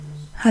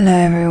Hello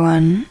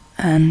everyone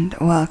and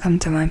welcome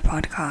to my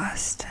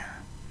podcast.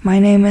 My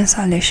name is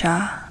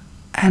Alisha,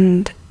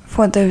 and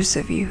for those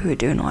of you who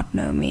do not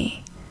know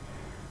me,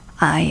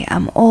 I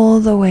am all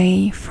the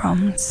way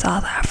from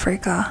South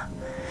Africa.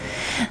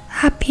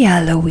 Happy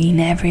Halloween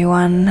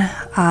everyone.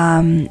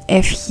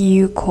 If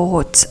you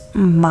caught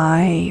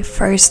my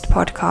first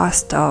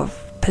podcast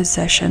of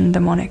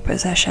demonic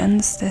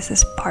possessions, this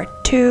is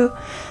part 2.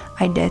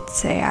 I did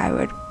say I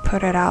would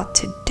put it out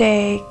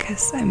today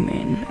because I'm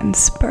in the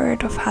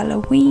spirit of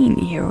Halloween.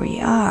 Here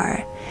we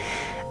are.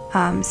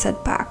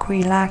 Sit back,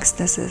 relax.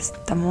 This is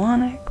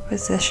demonic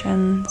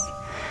possessions,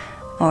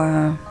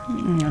 or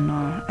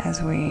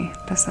as we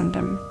listen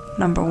to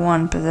number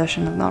 1,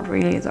 possession is not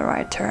really the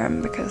right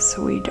term because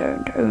we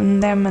don't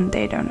own them and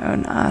they don't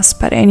own us.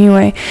 But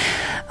anyway,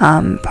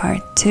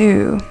 part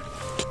 2.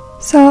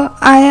 So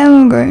I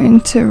am going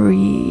to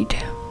read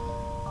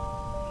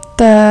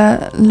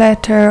the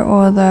letter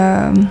or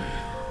the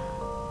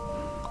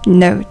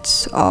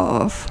notes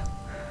of,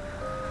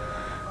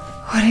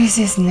 what is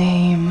his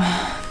name?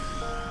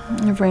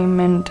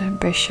 Raymond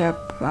Bishop,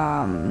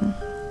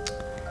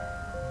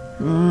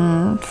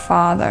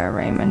 Father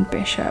Raymond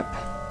Bishop.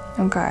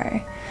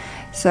 Okay,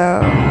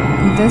 so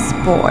this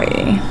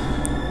boy,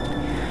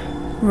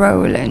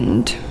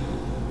 Roland,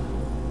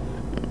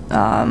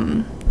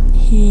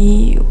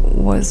 he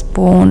was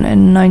born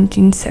in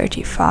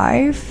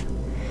 1935,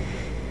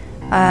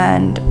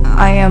 and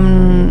I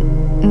am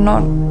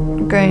not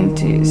going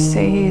to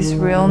say his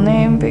real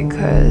name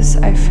because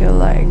I feel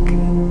like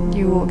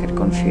you will get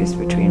confused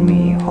between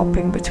me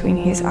hopping between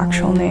his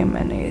actual name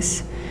and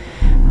his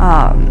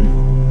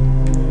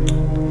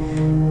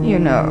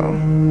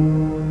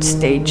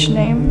stage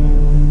name,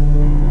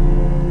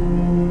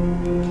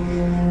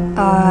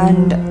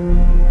 and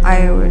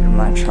I would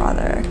much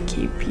rather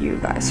keep you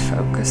guys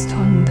focused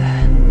on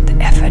the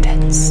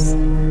evidence,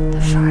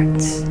 the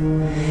facts.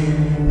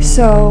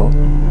 So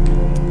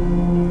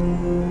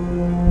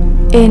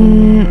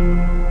in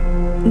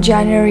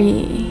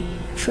January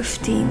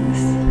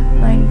 15th,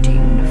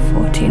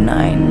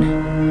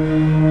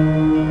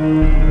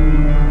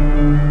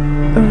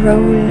 1949,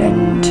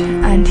 Roland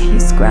and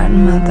his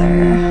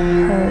grandmother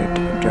heard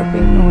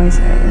dropping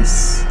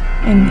noises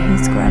in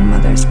his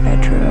grandmother's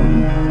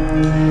bedroom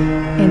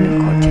in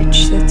Cottage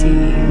City,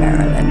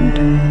 Maryland.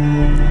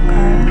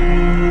 Okay.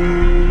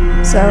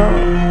 So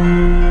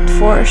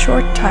for a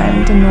short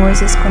time the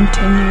noises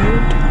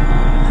continued,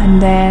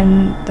 and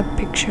then the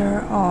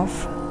picture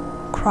of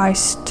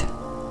Christ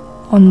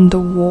on the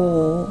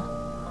wall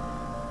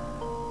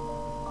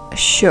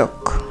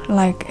shook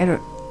like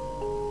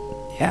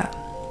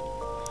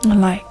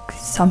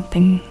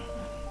something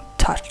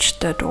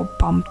touched it or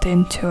bumped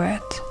into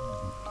it.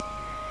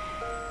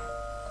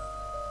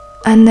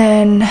 And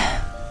then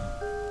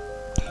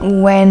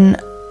when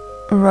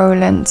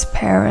Roland's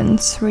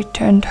parents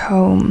returned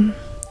home,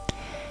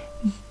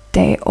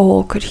 they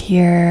all could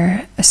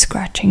hear a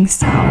scratching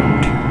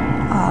sound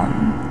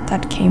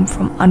that came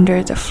from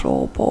under the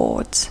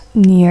floorboards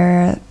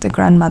near the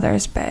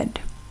grandmother's bed.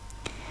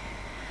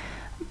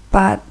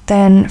 But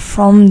then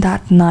from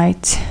that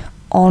night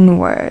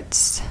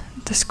onwards,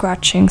 the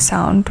scratching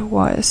sound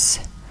was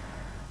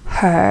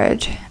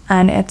heard,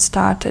 and it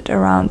started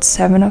around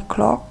 7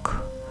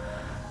 o'clock,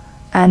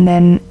 and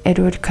then it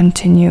would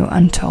continue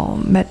until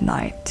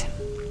midnight.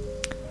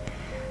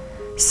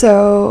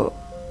 So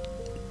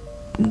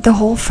the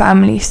whole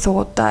family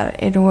thought that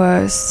it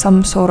was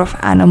some sort of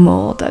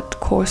animal that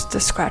caused the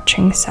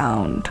scratching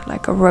sound,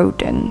 like a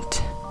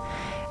rodent,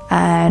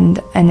 and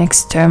an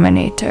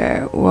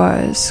exterminator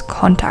was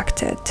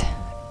contacted,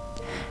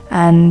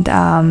 and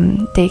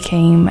they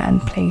came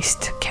and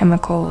placed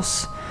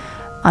chemicals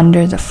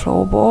under the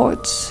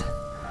floorboards,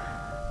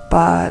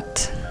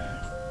 but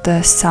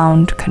the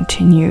sound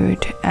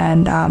continued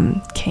and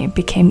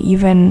became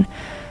even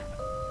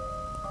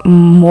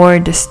more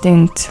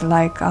distinct,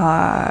 like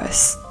a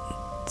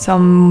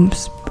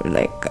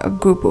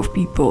group of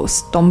people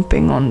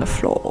stomping on the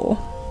floor.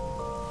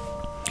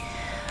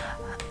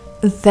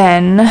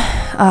 Then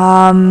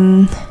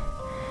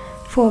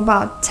for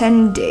about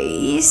 10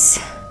 days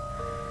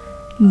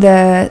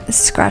the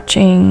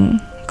scratching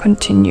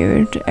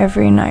continued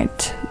every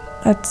night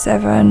at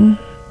 7,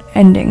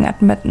 ending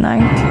at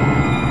midnight.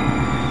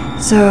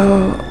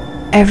 So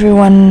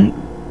everyone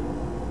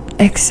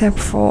except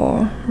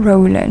for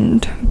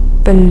Roland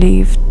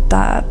believed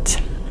that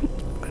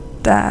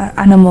the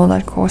animal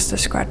that caused the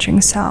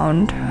scratching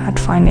sound had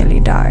finally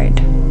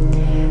died.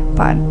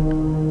 But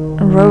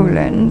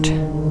Roland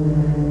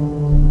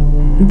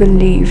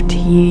believed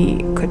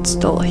he could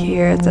still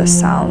hear the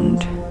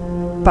sound,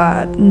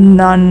 but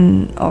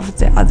none of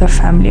the other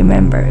family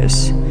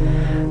members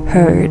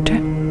heard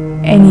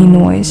any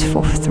noise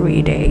for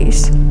 3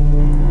 days.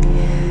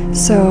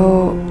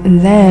 So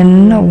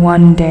then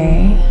one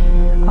day,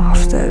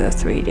 after the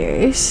 3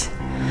 days,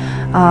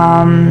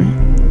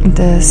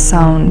 the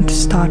sound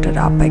started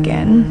up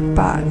again,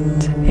 but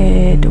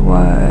it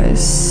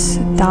was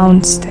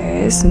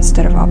downstairs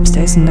instead of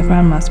upstairs in the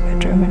grandma's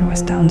bedroom. It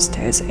was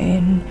downstairs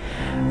in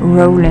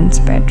Roland's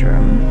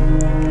bedroom,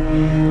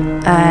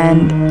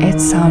 and it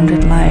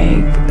sounded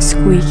like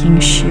squeaking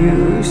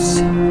shoes,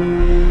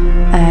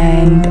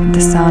 and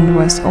the sound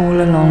was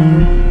all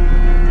along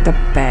the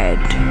bed,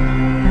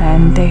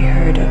 and they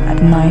heard it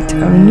at night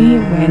only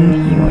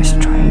when he was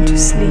trying to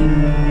sleep.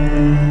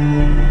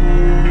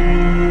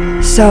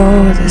 So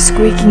the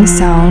squeaking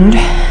sound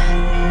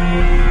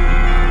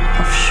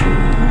of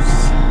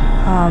shoes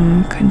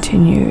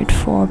continued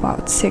for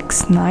about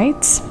 6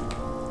 nights.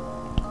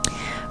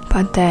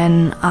 But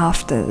then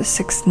after the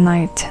 6th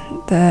night,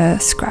 the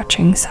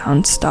scratching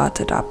sound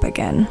started up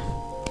again.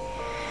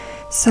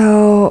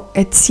 So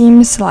it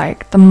seems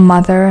like the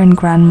mother and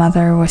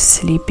grandmother was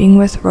sleeping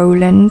with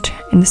Roland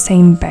in the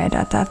same bed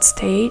at that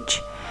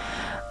stage,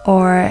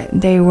 or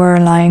they were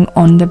lying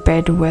on the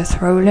bed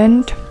with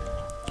Roland.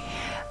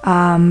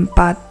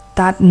 But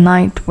that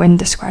night when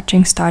the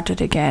scratching started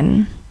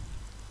again,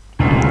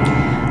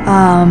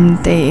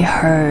 they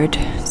heard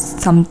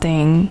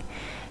something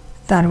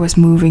that was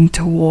moving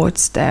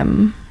towards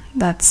them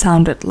that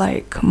sounded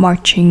like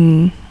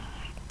marching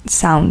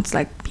sounds,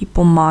 like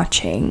people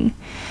marching,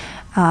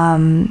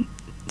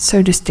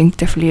 so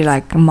distinctively,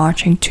 like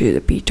marching to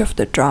the beat of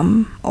the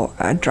drum or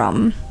a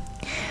drum.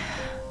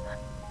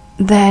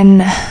 Then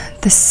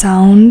the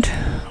sound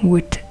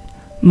would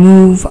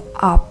move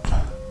up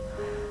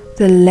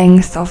the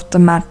length of the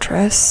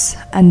mattress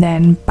and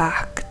then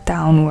back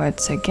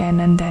downwards again,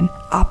 and then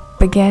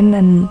up again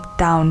and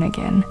down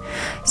again.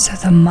 So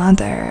the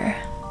mother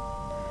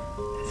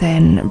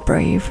then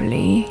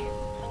bravely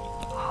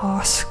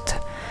asked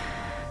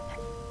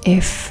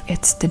if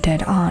it's the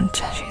dead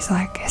aunt. She's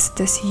like, "Is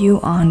this you,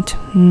 aunt?"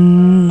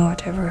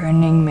 Whatever her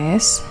name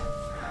is.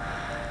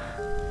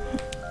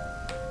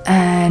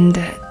 And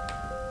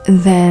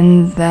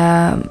then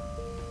the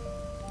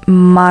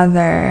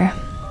mother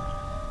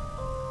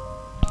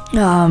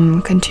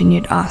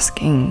continued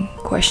asking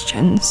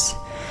questions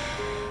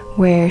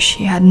where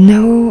she had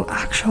no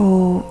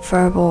actual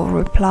verbal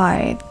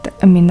reply.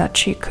 I mean, that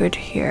she could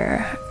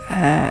hear.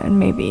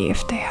 Maybe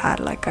if they had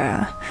like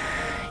a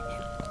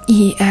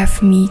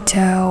EF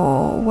meter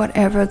or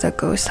whatever the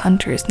ghost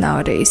hunters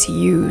nowadays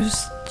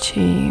use,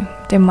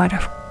 they might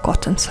have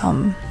gotten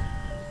some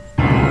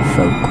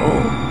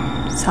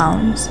vocal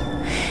sounds.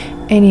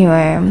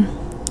 Anyway,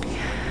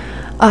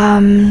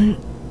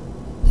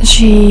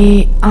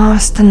 she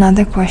asked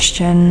another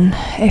question: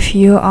 "If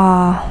you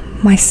are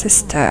my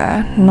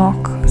sister,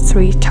 knock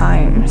 3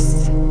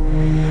 times.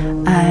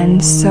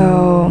 And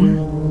so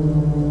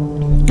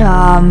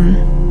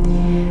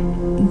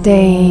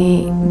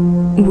they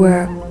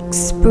were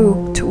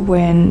spooked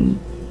when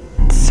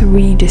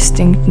 3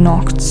 distinct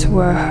knocks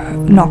were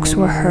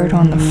heard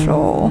on the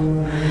floor.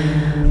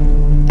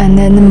 And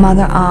then the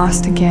mother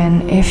asked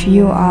again, "If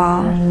you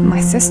are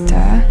my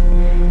sister,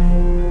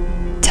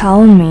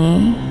 tell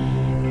me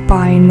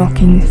by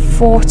knocking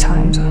 4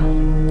 times."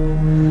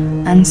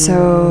 And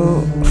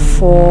so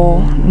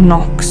 4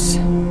 knocks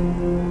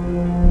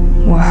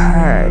were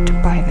heard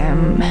by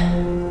them.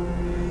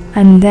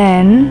 And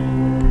then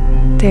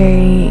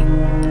they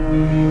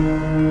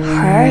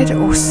heard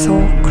or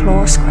saw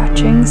claw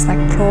scratchings,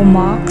 like claw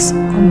marks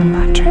on the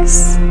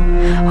mattress.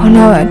 Oh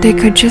no, they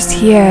could just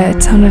hear,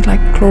 it sounded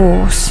like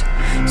claws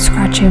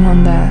scratching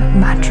on the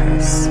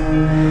mattress.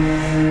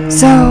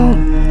 So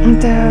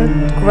the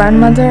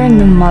grandmother and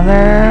the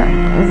mother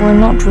were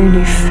not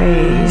really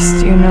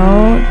fazed, you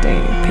know, they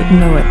paid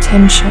no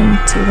attention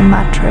to the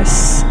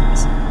mattress,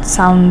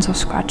 sounds of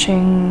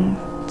scratching,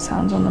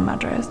 sounds on the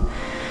mattress.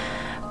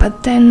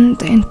 But then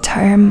the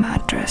entire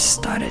mattress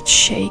started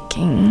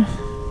shaking,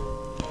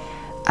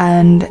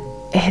 and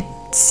it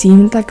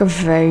seemed like a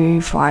very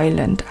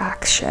violent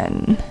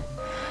action.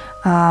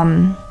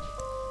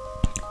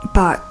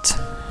 But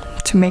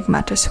to make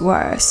matters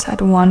worse,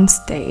 at one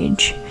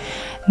stage,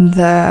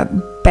 the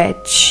bed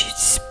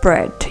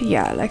spread,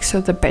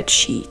 the bed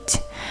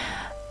sheet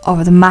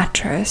of the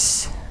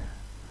mattress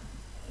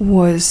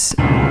was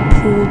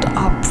pulled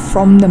up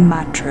from the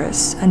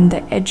mattress, and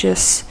the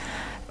edges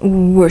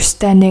were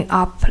standing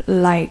up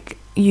like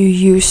you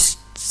use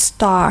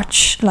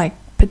starch, like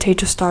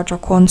potato starch or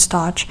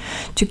cornstarch,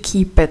 to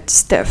keep it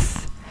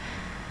stiff,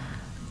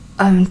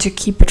 to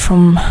keep it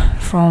from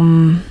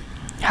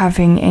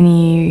having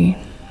any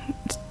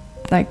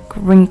like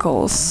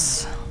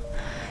wrinkles.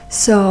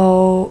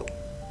 So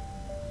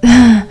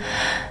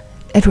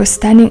it was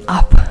standing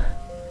up,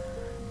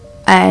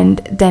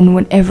 and then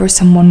whenever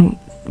someone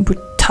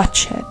would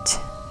touch it,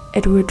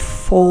 it would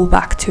fall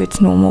back to its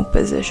normal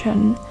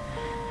position.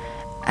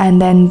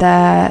 And then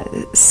the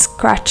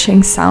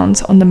scratching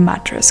sounds on the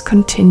mattress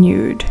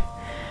continued.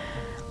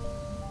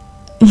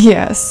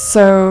 Yes,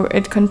 so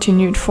it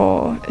continued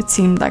for, it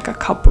seemed like a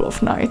couple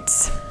of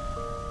nights.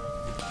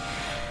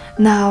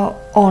 Now,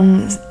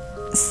 on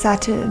a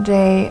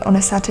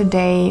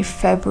Saturday,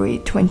 February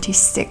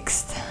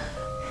 26th.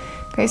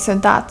 Okay, so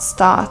that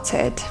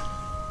started.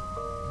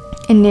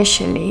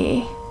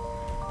 Initially,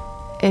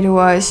 it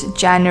was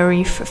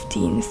January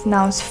 15th.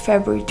 Now it's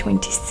February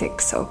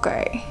 26th,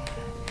 okay.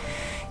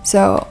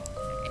 So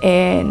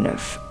in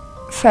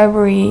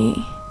February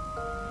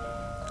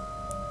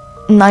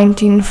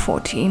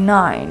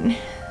 1949,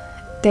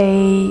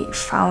 they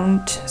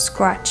found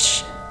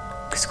scratches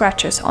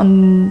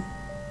on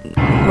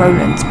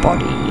Roland's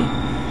body,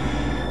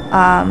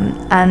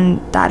 and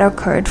that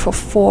occurred for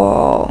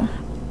 4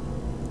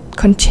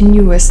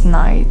 continuous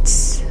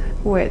nights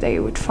where they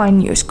would find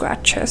new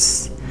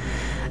scratches.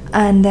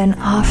 And then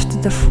after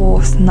the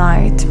 4th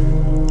night,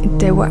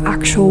 there were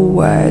actual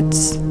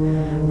words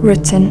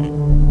written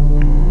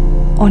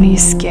on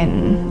his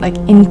skin, like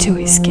into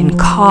his skin,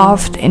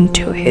 carved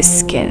into his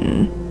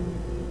skin.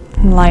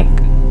 Like,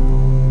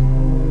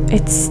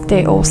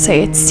 they all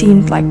say it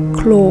seemed like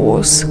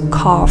claws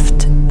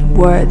carved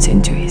words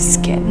into his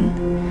skin.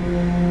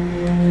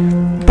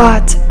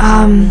 But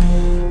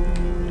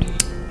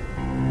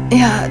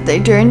they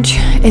don't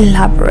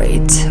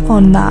elaborate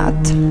on that.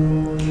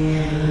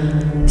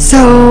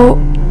 So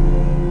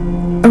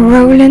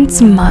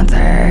Roland's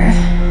mother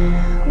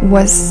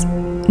was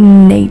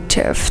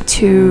native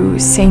to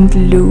St.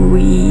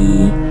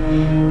 Louis,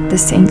 the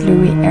St.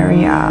 Louis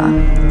area,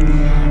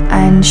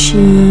 and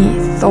she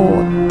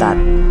thought that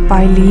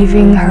by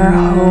leaving her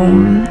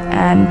home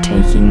and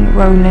taking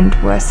Roland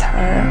with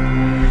her,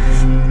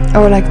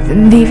 or like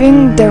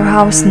leaving their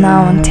house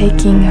now and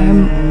taking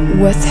him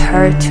with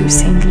her to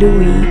St.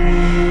 Louis,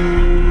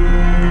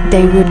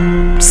 they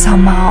would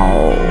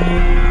somehow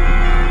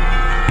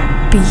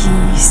be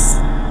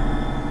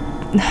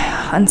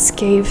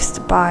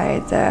unscathed by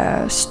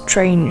the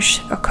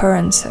strange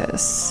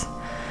occurrences.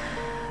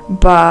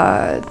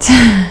 But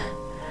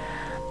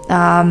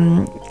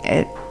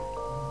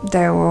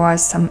there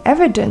was some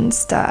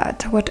evidence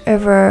that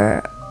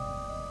whatever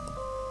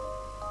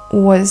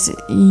was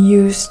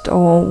used,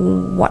 or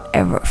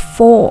whatever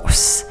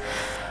force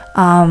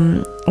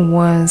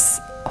was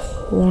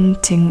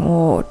haunting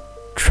or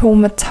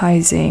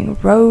traumatizing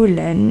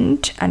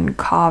Roland and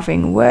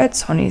carving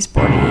words on his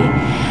body,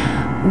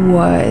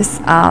 was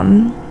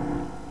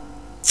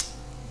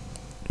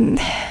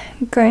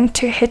going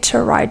to hitch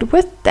a ride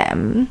with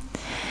them,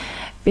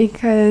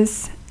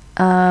 because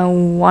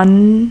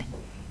one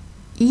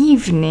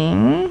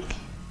evening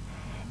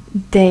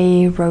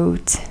they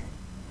wrote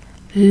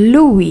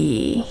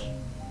Louis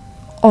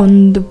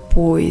on the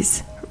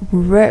boy's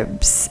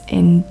ribs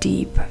in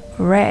deep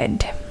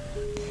red.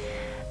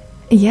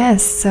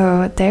 Yes,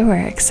 so they were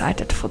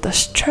excited for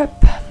this trip.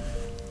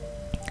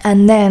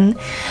 And then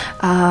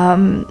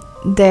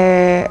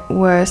there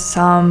were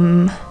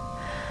some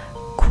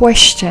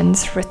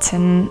questions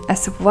written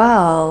as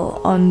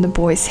well on the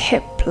boy's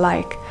hip,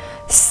 like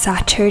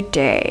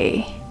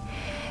Saturday.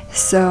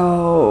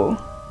 So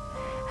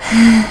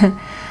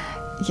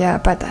yeah,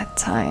 by that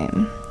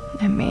time,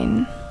 I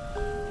mean,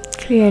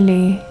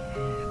 clearly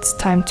it's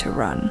time to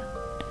run.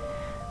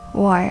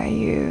 Why are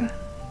you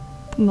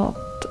not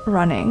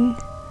running?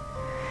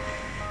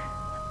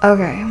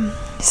 Okay,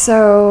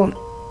 so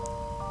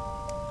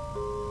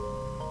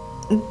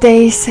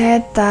they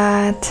said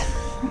that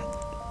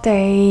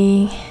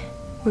they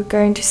were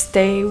going to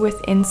stay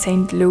within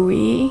St.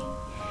 Louis.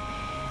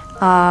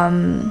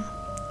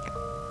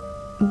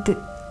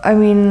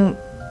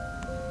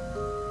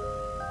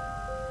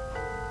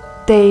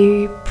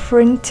 They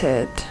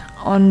printed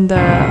on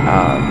the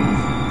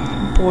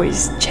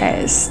boy's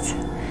chest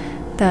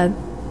that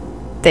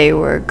they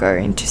were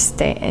going to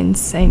stay in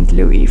St.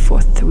 Louis for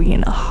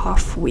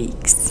 3.5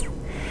 weeks.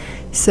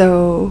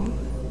 So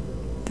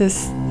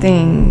this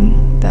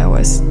thing that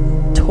was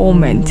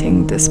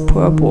tormenting this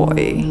poor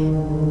boy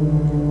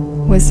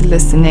was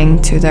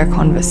listening to their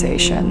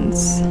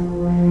conversations.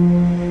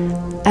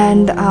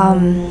 And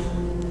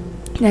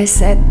they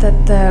said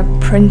that the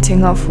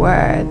printing of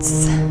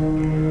words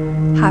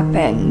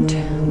happened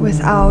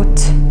without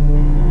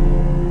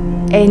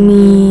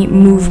any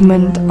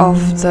movement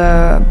of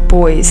the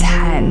boy's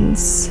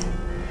hands.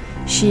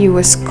 She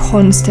was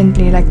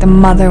constantly, like the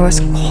mother was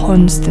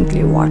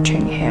constantly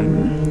watching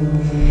him.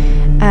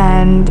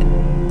 And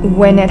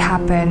when it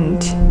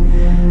happened,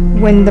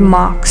 when the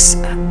marks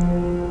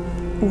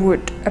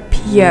would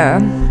appear,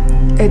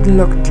 it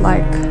looked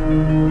like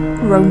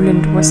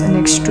Roland was in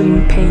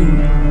extreme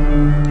pain.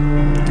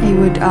 He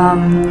would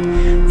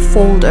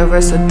fold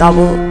over, so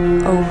double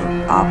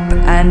over up,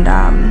 and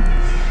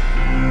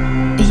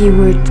he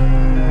would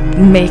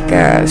make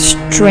a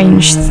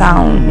strange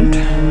sound.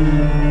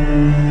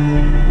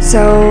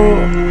 So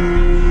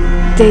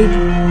they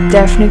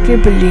definitely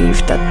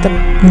believed that the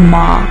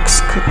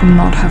marks could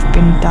not have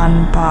been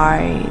done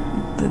by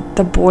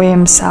the boy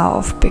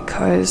himself,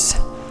 because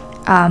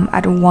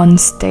at one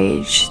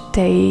stage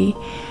they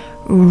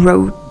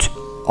wrote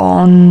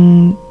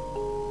on,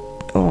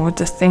 or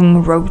the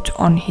thing wrote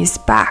on his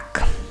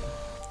back,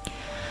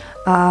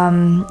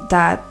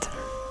 that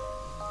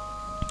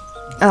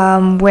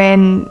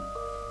when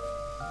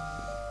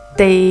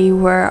they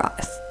were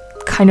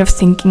kind of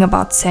thinking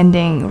about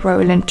sending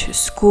Roland to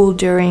school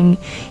during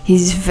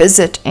his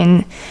visit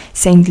in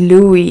St.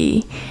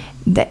 Louis,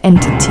 the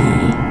entity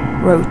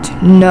wrote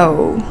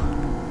no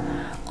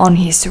on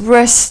his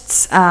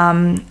wrists,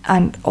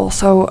 and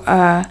also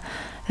a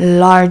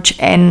large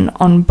N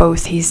on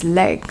both his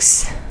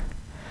legs.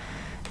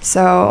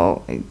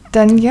 So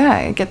then, yeah,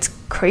 it gets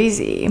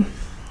crazy.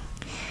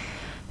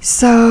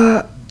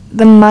 So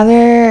the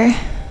mother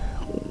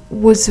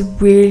was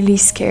really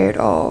scared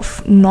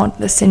of not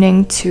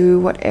listening to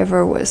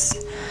whatever was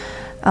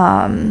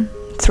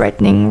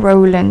threatening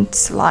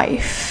Roland's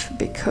life,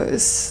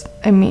 because,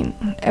 I mean,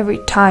 every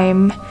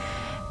time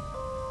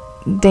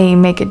they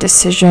make a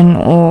decision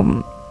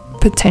or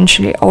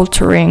potentially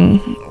altering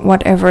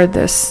whatever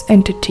this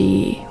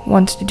entity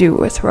wants to do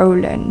with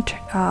Roland,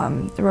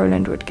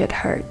 Roland would get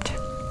hurt.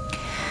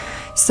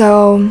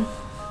 So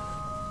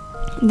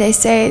they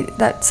say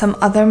that some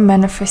other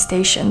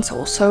manifestations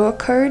also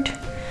occurred.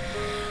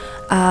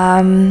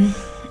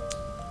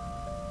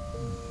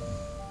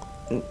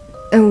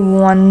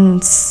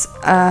 Once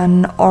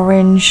an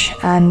orange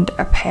and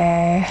a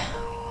pear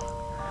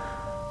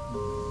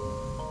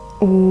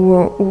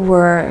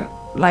were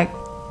like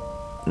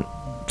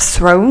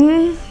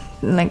thrown,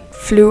 like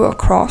flew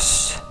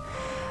across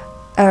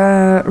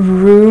a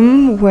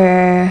room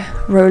where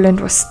Roland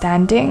was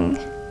standing.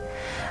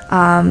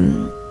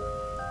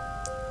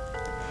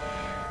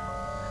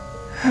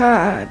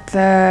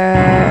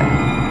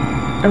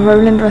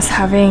 Roland was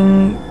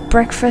having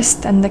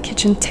breakfast, and the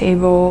kitchen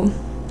table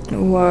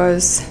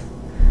was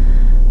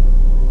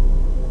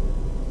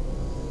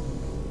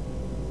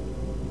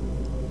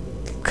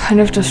kind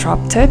of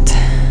disrupted.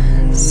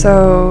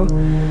 So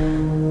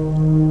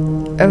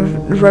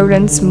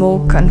Roland's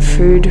milk and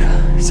food,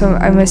 so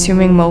I'm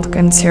assuming milk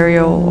and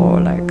cereal, or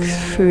like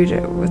food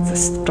with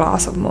this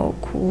glass of milk,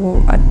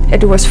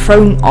 it was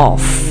thrown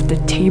off the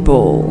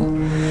table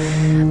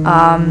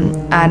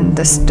and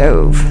the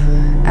stove,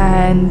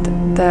 and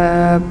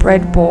the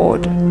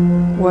breadboard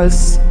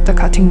the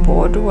cutting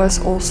board was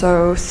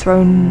also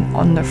thrown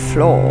on the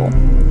floor.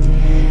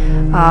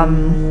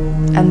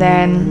 And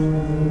then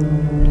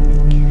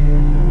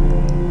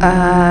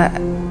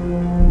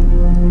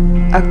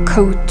a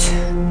coat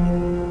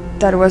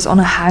that was on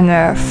a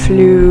hanger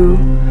flew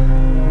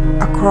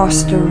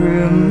across the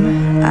room,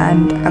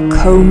 and a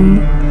comb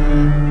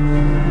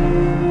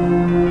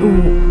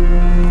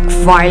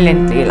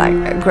violently, like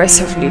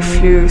aggressively,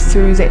 flew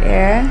through the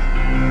air.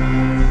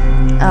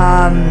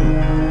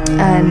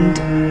 And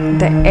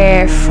the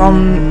air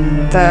from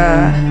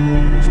the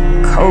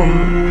comb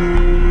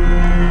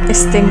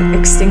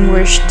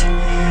extinguished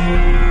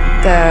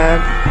the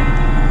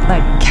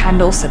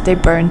candles that they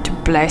burned to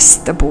bless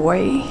the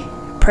boy,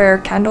 prayer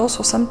candles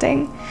or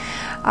something.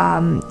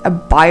 A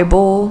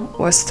Bible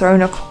was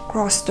thrown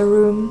across the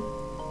room,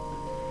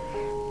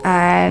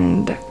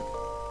 and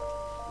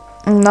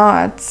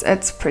no,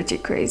 it's pretty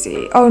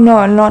crazy. Oh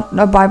no, not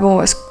a Bible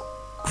was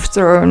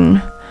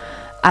thrown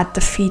at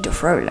the feet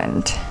of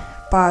Roland,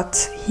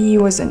 but he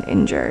wasn't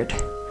injured.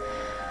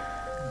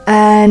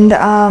 And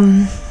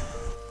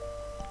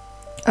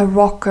a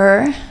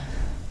rocker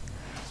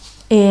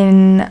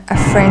in a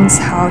friend's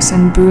house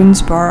in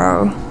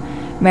Boonesboro,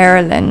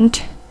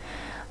 Maryland,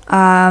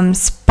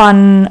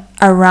 spun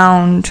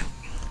around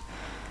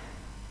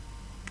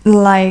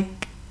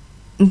like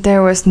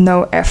there was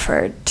no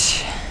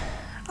effort.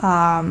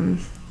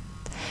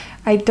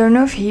 I don't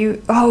know if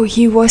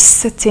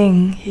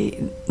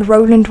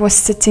Roland was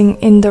sitting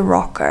in the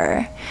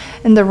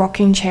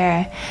rocking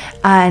chair,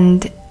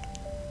 and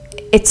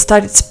it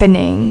started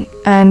spinning,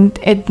 and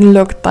it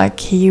looked like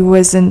he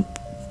wasn't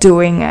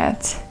doing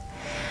it.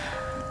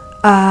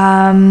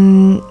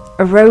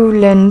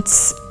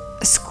 Roland's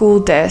school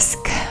desk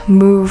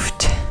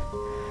moved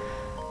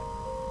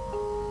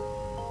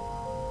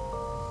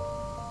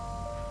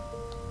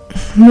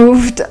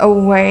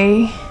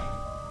away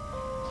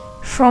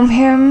from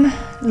him,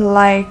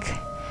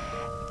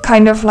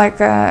 kind of like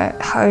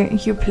how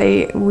you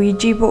play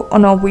Ouija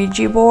on a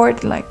Ouija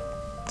board, like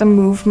the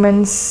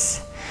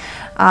movements,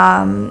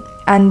 and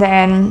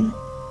then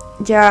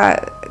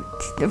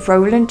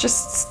Roland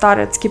just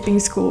started skipping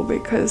school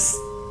because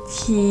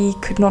he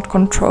could not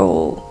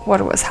control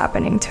what was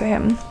happening to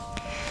him.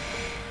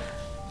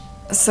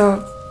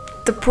 So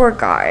the poor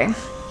guy.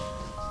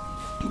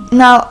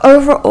 Now,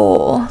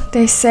 overall,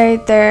 they say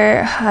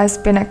there has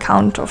been a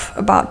count of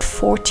about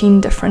 14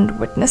 different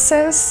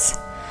witnesses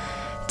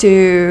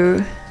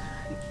to,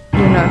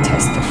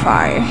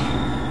 testify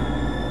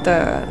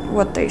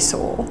what they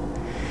saw.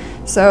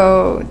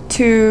 So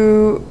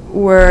 2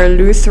 were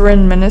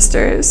Lutheran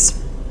ministers,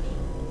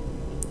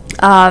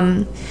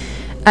 and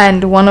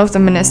one of the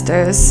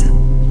ministers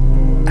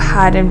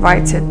had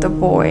invited the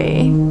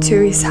boy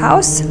to his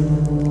house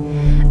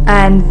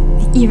and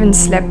even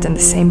slept in the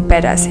same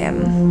bed as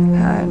him.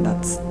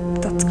 That's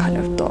kind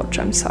of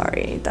dodgy. I'm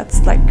sorry. That's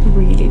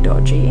really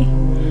dodgy.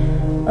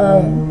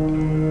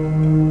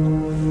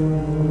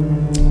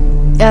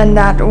 And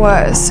that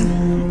was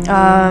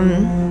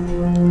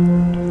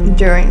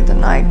during the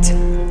night,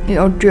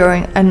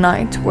 during a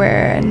night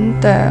when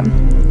the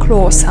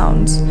claw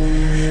sounds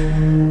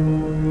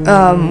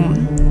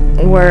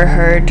were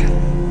heard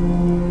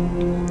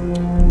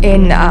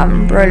in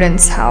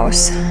Roland's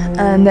house.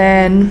 And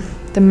then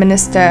the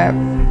minister,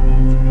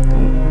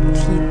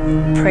 he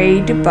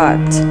prayed,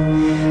 but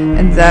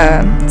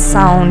the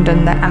sound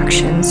and the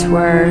actions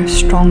were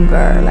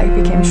stronger, like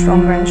became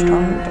stronger and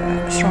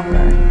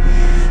stronger.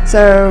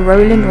 So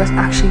Roland was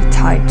actually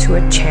tied to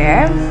a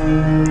chair,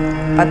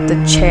 but the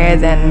chair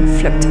then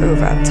tipped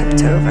over.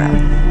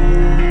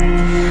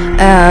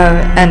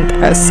 And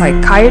a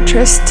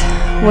psychiatrist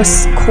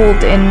was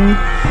called in,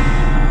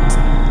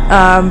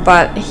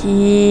 but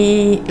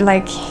he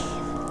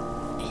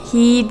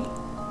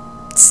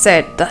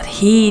said that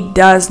he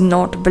does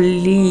not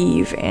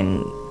believe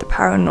in the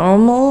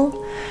paranormal,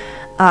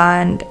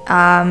 and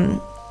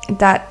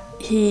that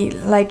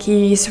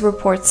his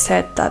report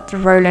said that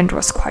Roland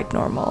was quite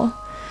normal.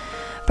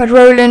 But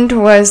Roland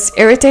was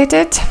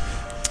irritated,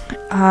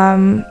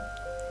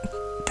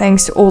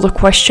 thanks to all the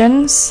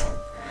questions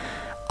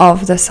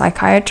of the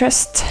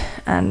psychiatrist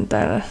and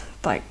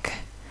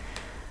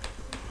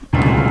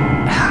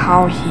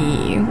how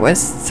he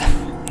was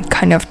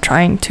kind of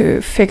trying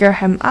to figure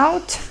him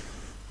out.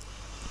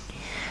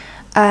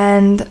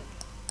 And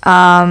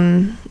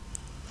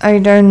I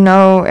don't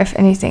know if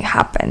anything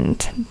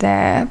happened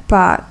there,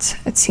 but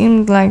it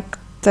seemed like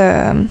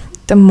the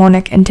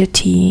demonic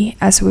entity,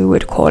 as we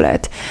would call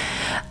it,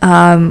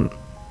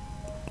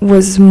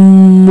 was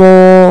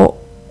more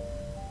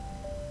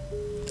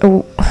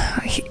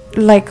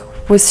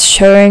was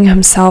showing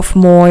himself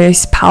more,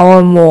 his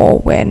power more,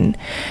 when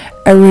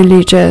a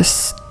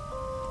religious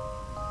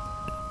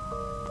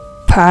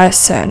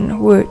person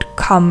would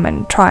come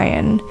and try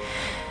and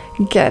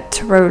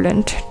get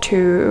Roland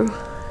to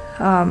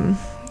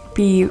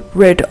be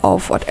rid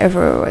of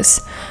whatever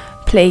was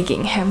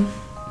plaguing him.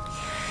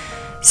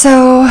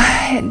 So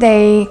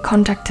they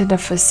contacted a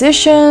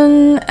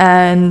physician,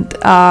 and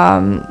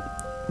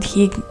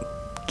he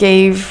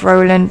gave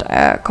Roland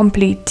a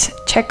complete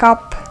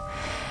checkup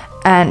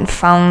and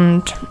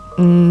found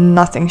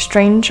nothing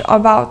strange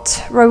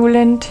about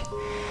Roland,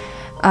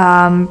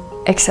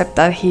 except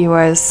that he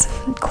was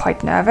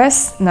quite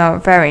nervous. No,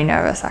 very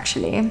nervous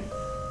actually.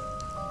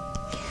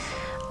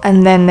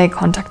 And then they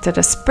contacted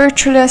a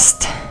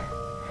spiritualist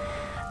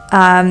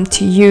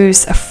to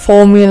use a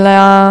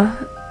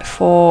formula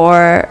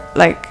for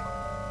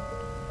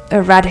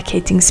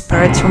eradicating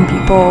spirits from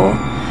people.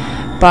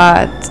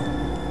 But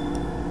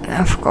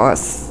of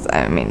course,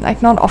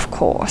 not of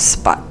course,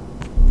 but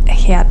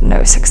he had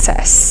no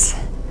success.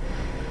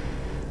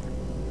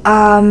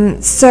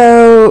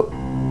 So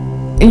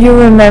you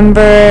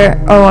remember,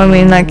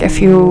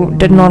 if you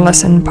did not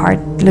listen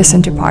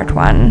to part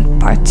 1,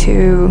 part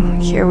 2,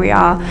 here we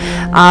are.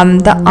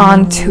 The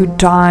aunt who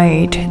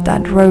died,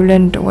 that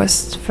Roland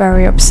was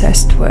very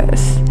obsessed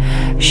with,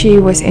 she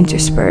was into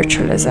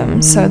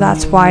spiritualism, so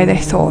that's why they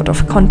thought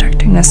of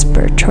contacting a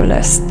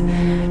spiritualist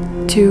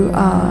to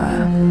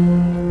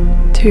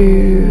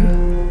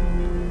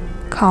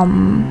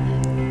come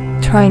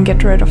try and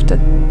get rid of the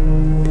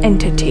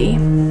entity.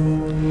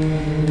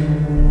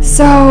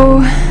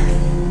 So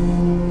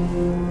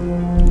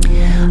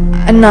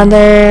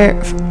another,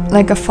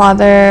 a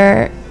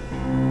father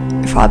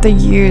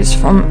used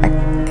from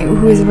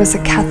who was a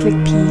Catholic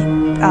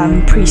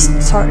priest,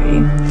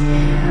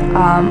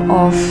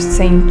 of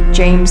St.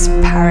 James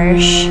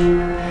Parish,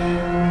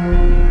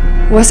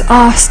 was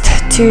asked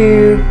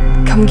to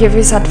come give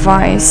his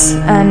advice,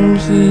 and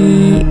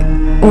he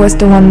was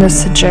the one that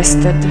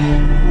suggested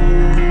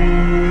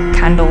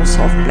candles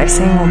of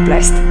blessing, or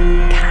blessed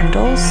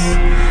candles,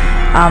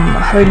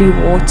 holy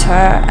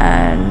water,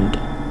 and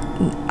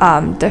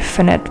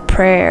definite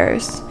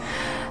prayers.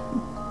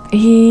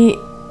 He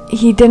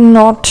did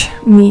not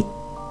meet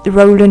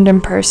Roland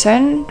in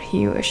person.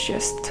 He was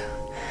just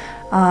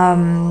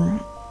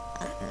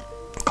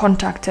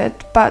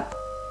contacted, but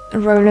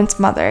Roland's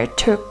mother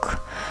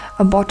took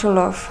a bottle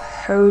of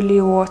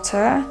holy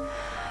water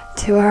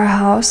to her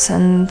house,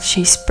 and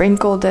she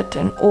sprinkled it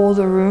in all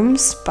the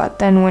rooms. But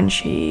then when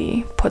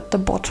she put the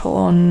bottle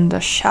on the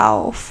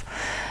shelf,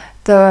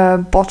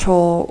 the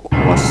bottle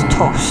was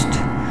tossed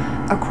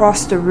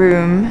across the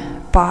room,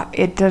 but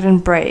it didn't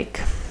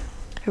break.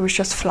 It was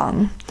just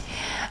flung.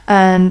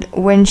 And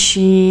when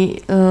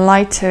she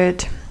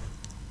lighted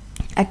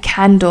a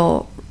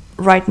candle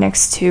right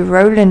next to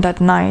Roland at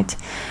night,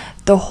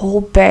 the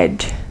whole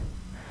bed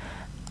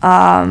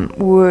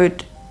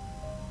would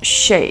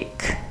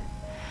shake.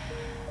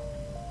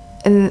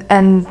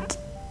 And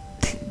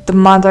the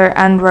mother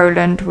and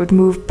Roland would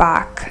move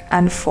back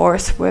and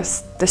forth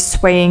with the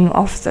swaying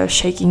of the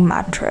shaking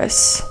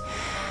mattress.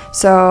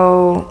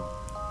 So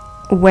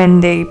when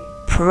they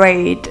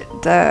prayed,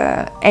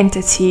 the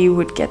entity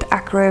would get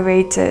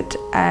aggravated,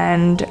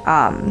 and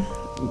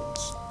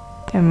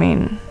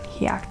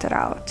he acted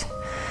out.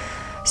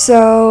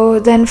 So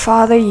then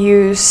Father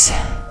Hughes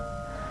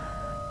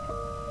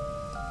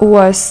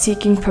was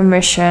seeking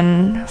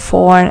permission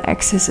for an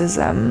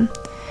exorcism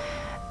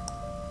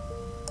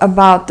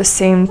about the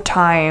same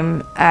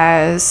time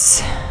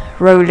as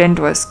Roland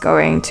was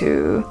going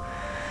to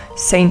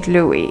St.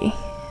 Louis,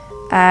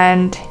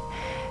 and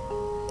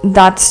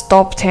that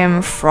stopped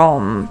him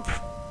from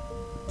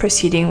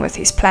proceeding with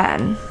his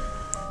plan.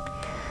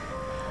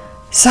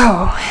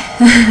 So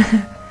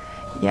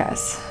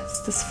yes,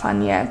 is this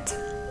fun yet?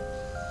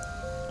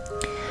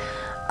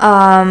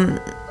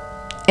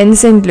 In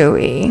St.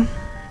 Louis,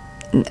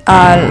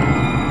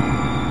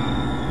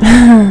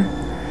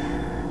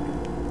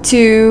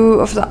 two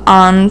of the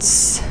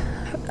aunts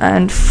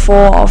and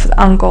four of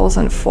the uncles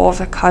and four of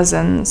the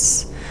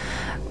cousins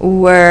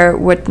were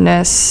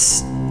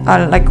witnesses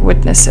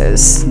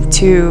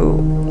to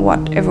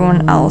what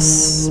everyone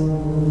else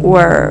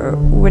were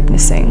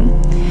witnessing.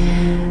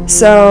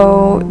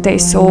 So they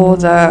saw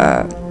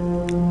the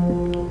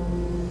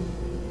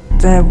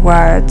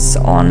words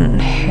on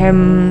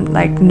him,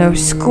 like no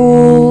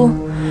school.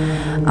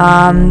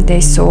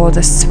 They saw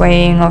the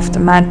swaying of the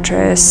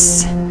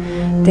mattress.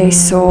 They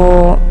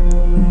saw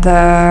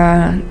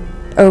the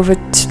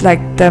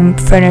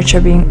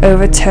furniture being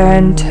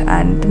overturned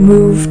and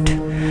moved.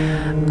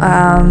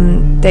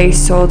 They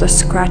saw the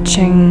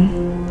scratching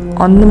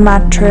on the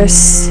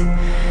mattress.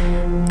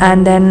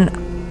 And then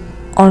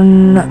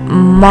on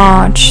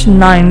March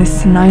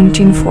 9th,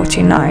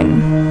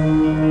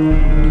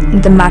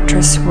 1949, the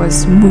mattress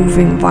was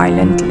moving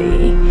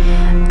violently,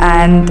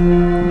 and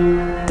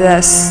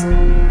the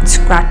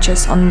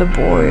scratches on the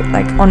board,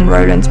 like on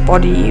Roland's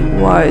body,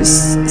 was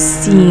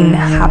seen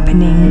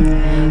happening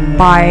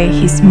by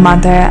his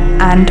mother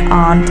and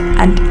aunt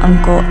and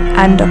uncle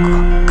and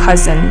a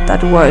cousin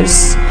that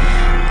was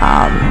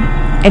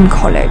in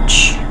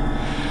college,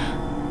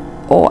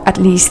 or at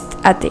least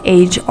at the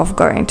age of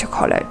going to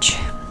college,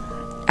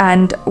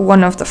 and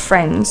one of the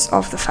friends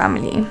of the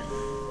family,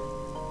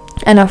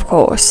 and of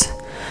course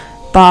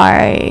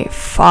by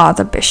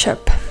Father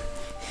Bishop.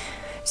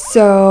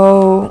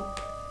 So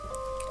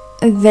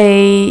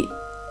they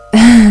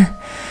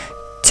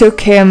took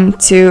him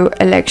to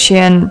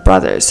Alexian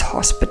Brothers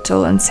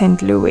Hospital in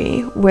St.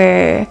 Louis,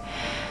 where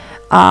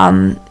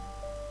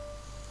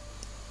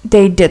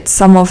they did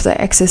some of the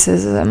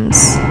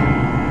exorcisms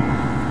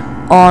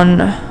on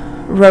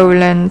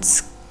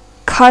Roland's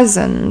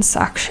cousins,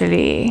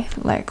 actually,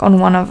 like on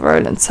one of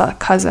Roland's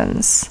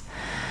cousins.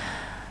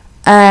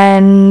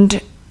 And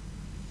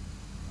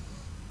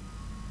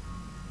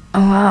oh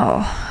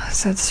wow,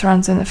 so this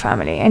runs in the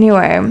family.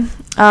 Anyway,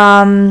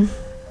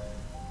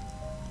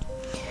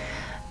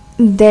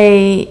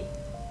 they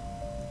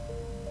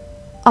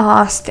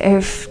asked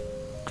if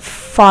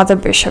Father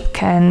Bishop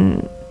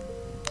can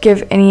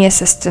give any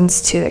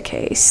assistance to the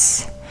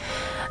case.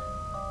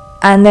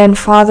 And then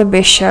Father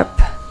Bishop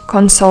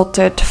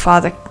consulted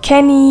Father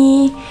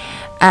Kenny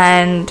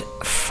and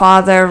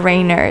Father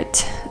Reynard,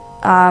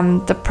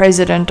 the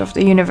president of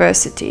the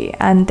university,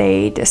 and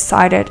they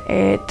decided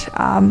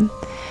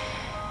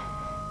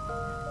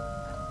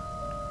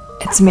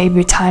it's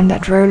maybe time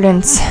that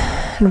Roland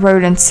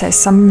says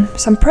some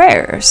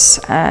prayers,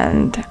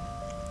 and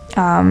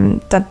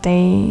that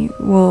they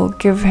will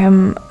give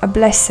him a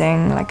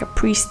blessing, like a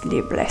priestly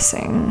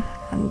blessing,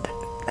 and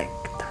like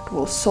that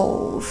will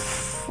solve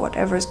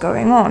whatever's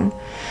going on.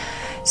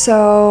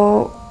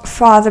 So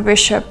Father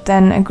Bishop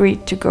then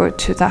agreed to go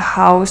to the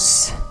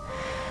house.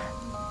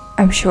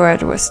 I'm sure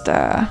it was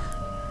the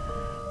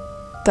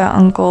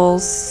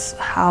uncle's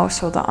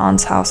house or the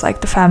aunt's house, like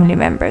the family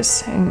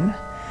members in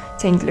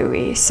St.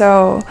 Louis.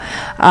 So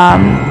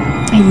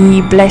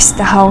he blessed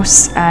the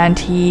house and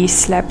he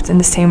slept in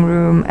the same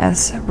room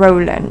as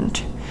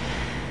Roland.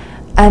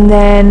 And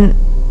then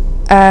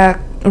a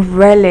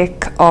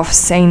relic of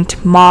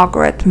Saint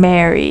Margaret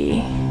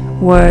Mary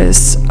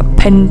was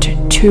pinned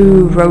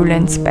to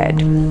Roland's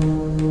bed.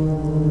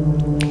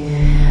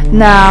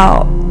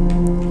 Now,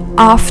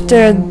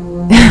 after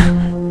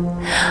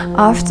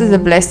the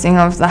blessing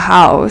of the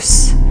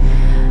house,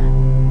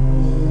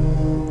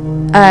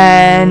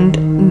 and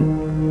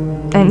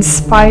in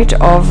spite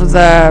of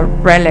the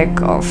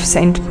relic of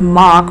Saint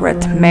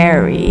Margaret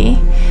Mary,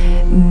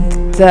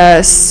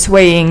 the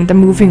swaying, the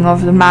moving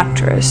of the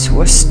mattress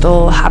was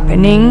still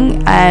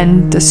happening,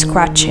 and the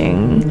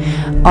scratching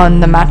on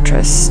the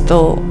mattress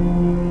still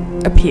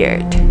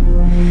appeared.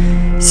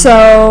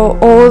 So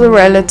all the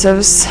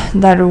relatives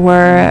that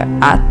were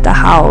at the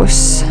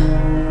house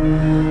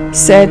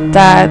said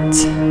that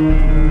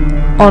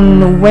on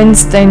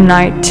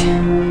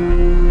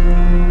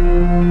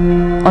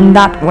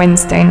that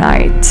Wednesday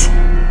night,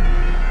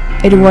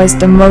 it was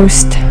the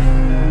most,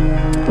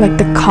 like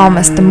the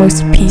calmest, the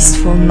most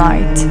peaceful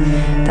night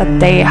that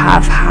they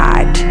have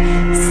had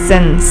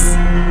since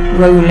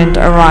Roland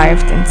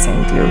arrived in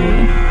St.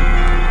 Louis.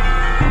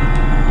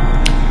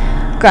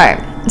 Okay,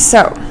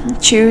 so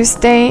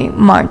Tuesday,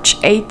 March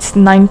 8th,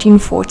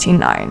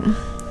 1949.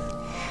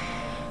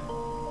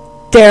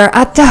 They're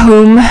at the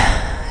home.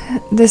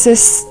 This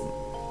is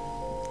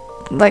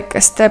like a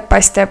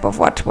step-by-step of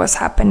what was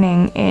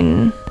happening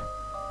in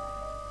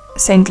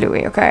St.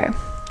 Louis, okay?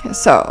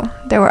 So,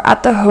 they were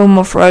at the home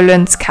of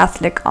Roland's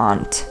Catholic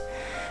aunt,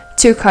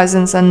 two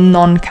cousins and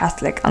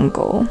non-Catholic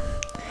uncle.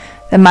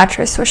 The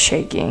mattress was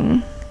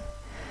shaking.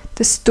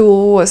 The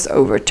stool was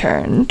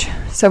overturned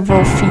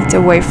several feet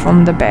away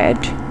from the bed.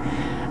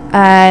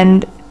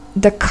 And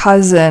the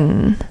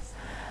cousin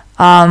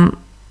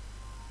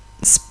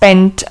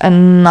spent a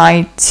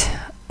night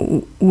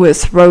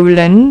with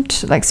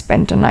Roland, like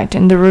spent the night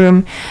in the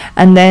room,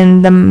 and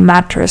then the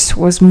mattress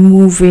was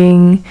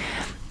moving,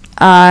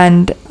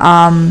 and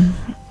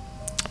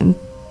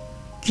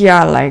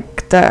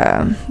like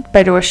the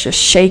bed was just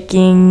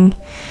shaking,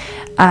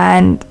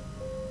 and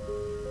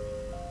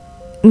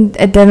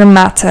it didn't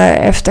matter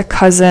if the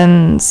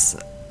cousins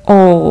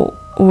all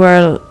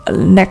were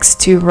next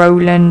to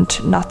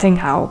Roland, nothing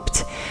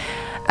helped.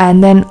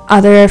 And then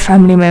other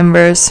family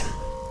members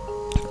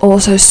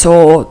also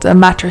saw the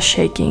mattress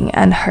shaking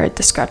and heard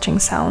the scratching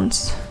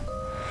sounds.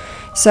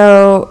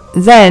 So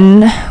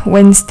then,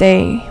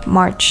 Wednesday,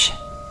 March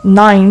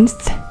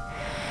 9th,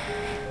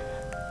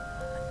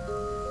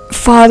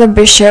 Father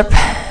Bishop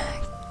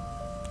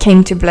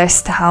came to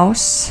bless the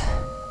house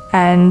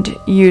and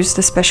used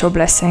the special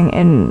blessing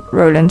in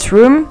Roland's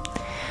room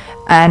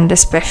and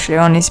especially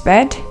on his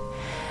bed.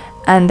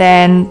 And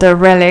then the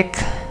relic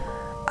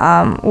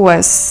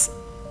was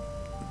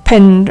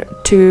pinned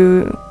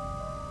to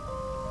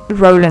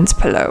Roland's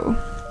pillow.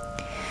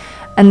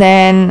 And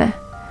then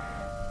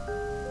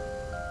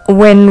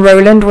when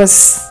Roland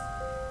was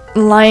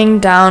lying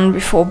down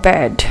before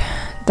bed,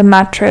 the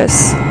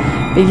mattress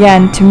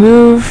began to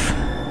move,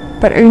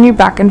 but only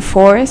back and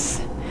forth.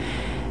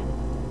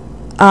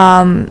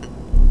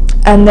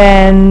 And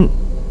then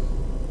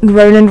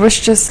Roland was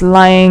just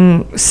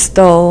lying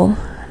still,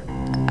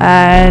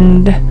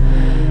 and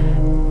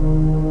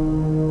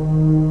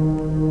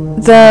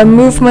the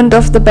movement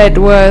of the bed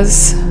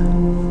was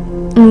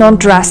not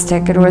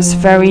drastic, it was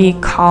very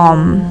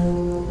calm,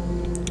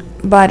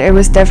 but it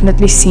was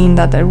definitely seen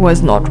that it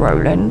was not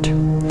Roland.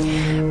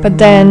 But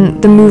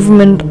then the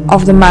movement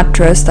of the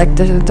mattress, like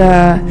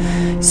the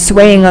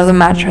swaying of the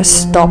mattress,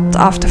 stopped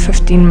after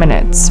 15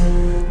 minutes.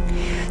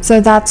 So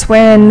that's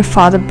when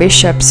Father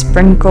Bishop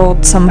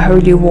sprinkled some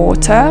holy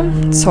water,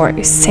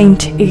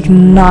 Saint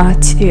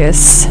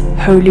Ignatius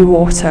holy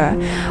water,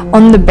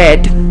 on the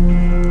bed,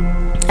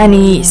 and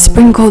he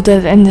sprinkled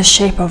it in the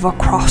shape of a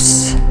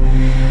cross.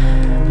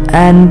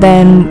 And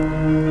then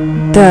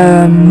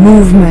the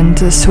movement,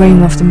 the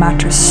swaying of the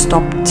mattress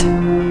stopped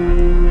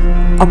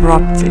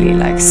abruptly,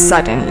 like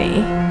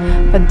suddenly.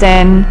 But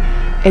then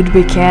it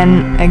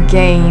began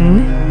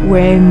again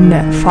when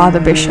Father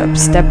Bishop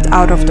stepped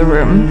out of the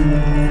room.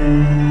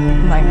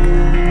 Like,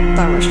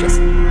 that was just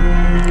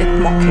it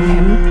mocking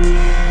him.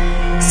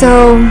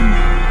 So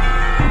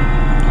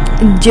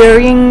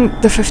during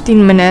the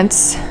 15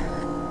 minutes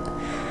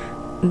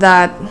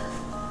that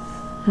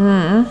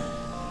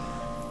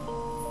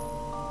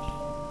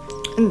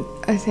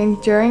I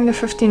think during the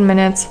 15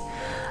 minutes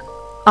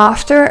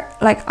after,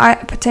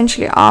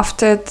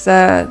 after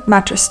the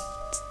mattress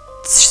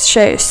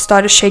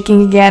started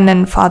shaking again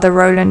and Father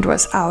Roland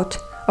was out,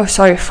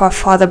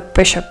 Father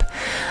Bishop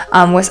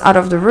was out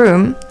of the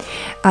room,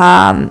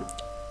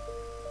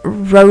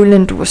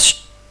 Roland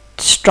was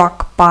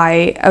struck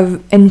by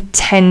an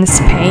intense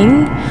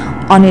pain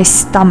on his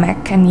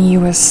stomach and he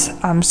was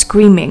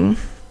screaming.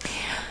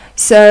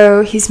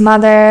 So his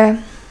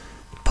mother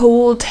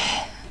pulled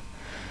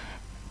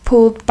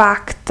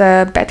back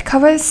the bed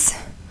covers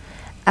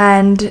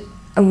and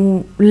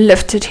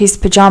lifted his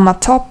pajama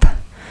top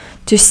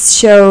to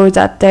show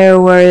that there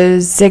were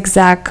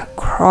zigzag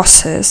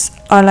crosses,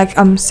 or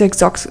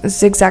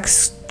zigzag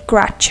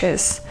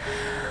scratches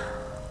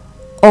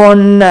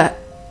on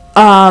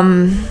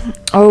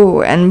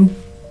and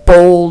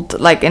bold,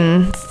 like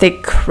in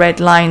thick red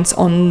lines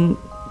on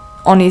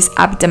his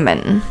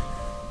abdomen.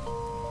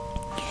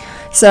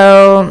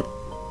 So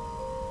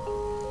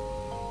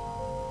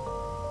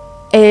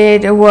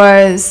it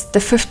was the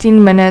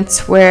 15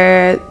 minutes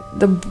where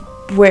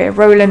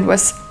Roland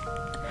was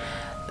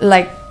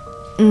like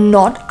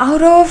not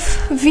out of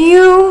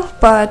view,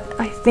 but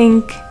I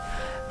think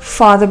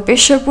Father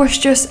Bishop was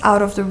just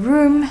out of the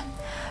room.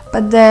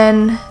 But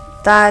then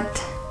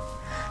that,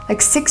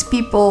 like 6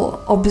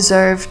 people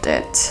observed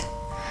it,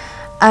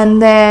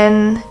 and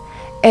then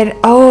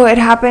it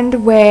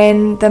happened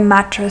when the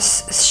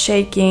mattress is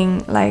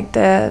shaking, like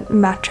the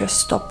mattress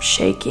stopped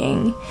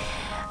shaking.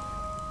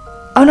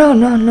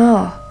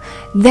 No.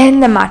 Then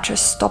the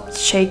mattress stopped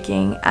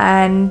shaking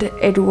and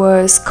it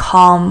was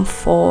calm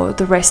for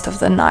the rest of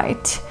the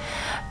night.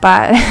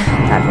 But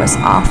that was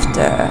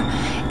after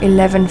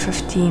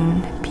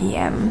 11:15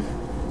 p.m.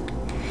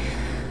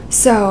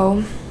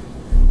 So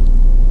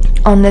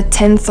on the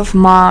 10th of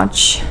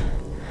March,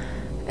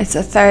 it's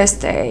a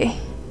Thursday.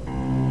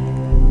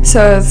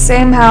 So the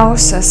same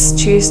house as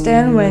Tuesday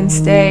and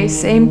Wednesday,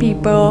 same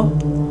people.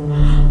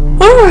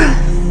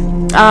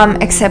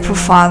 Except for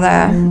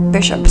Father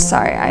Bishop,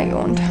 sorry, I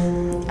yawned.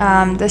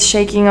 The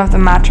shaking of the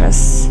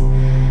mattress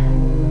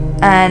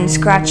and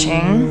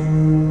scratching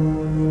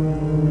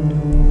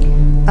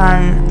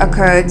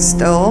occurred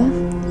still,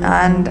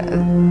 and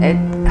it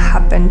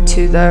happened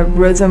to the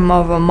rhythm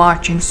of a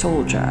marching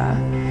soldier.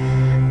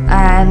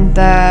 And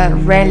the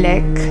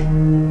relic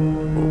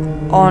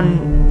on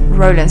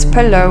Roland's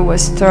pillow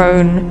was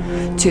thrown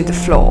to the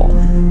floor.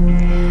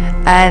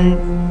 And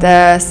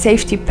the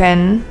safety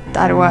pin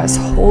that was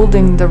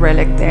holding the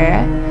relic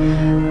there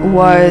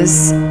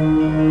was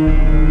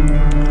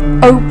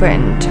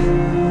opened,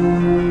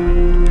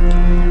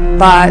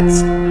 but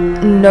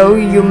no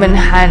human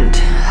hand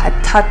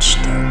had touched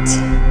it.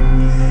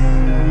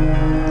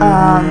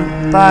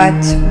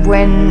 But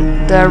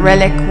when the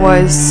relic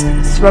was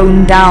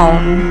thrown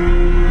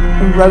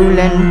down,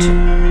 Roland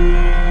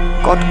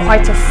got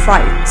quite a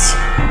fright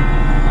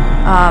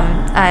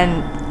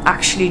and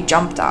actually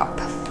jumped up.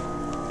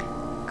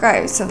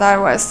 Okay, so that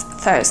was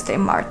Thursday,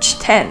 March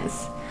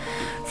 10th.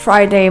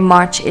 Friday,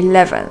 March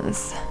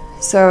 11th.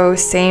 So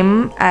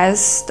same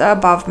as the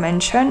above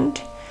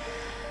mentioned.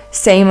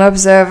 Same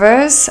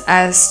observers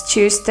as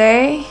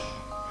Tuesday,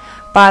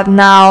 but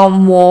now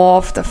more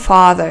of the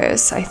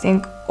fathers, I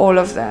think all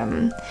of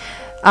them,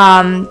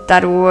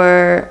 that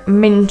were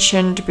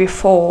mentioned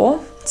before.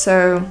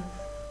 So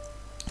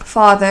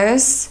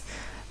fathers,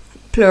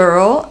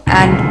 plural,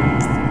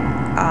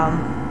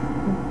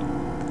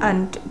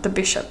 and the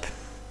bishop,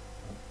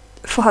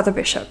 Father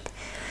Bishop.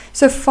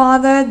 So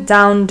Father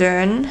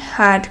Downdern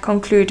had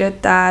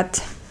concluded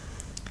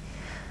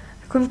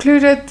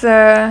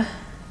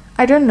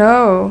I don't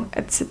know,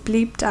 it's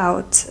bleeped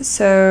out.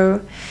 So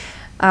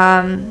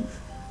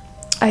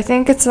I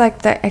think it's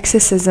like the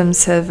exorcism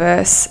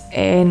service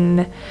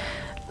in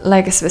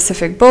like a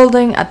specific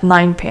building at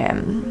 9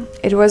 p.m.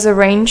 It was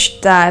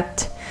arranged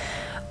that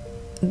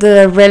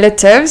the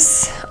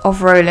relatives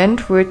of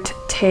Roland would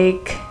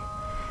take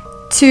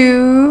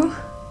 2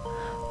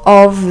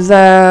 of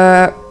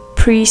the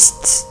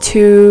priests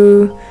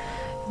to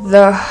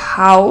the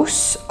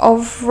house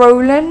of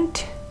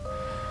Roland,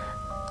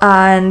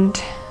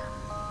 and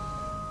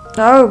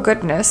oh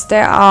goodness,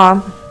 there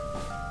are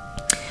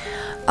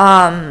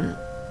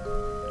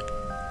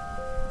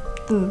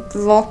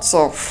lots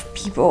of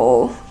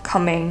people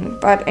coming.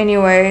 But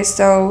anyway,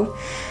 so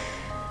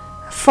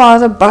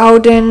Father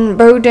Bowden,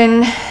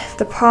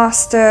 the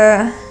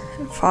pastor,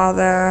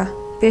 Father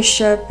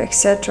Bishop,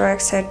 etc.,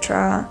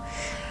 etc.,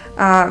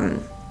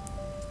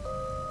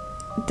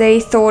 they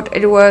thought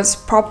it was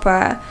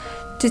proper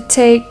to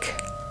take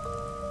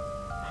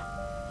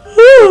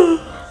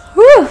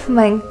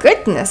my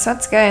goodness,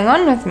 what's going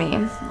on with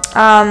me?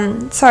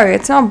 Sorry,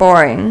 it's not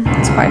boring.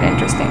 It's quite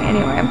interesting.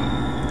 Anyway,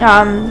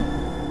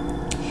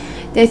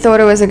 they thought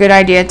it was a good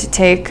idea to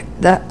take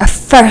a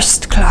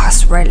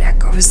first-class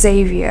relic of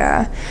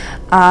Xavier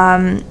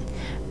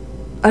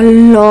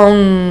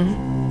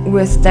along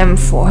with them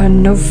for a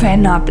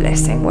novena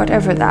blessing,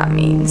 whatever that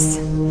means.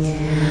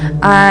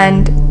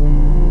 And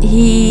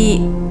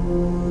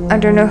I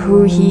don't know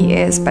who he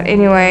is, but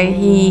anyway,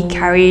 he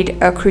carried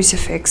a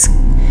crucifix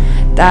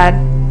that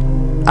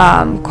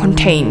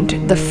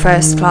contained the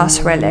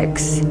first-class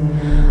relics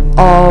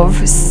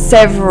of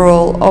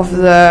several of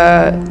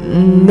the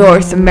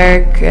North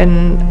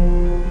American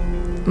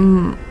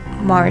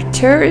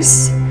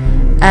martyrs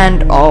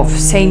and of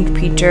Saint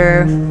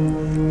Peter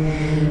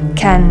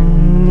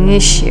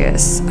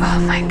Canisius. Oh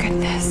my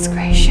goodness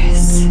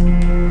gracious.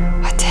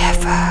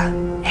 Whatever.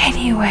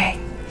 Anyway.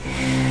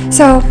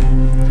 So,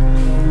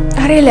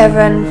 at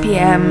 11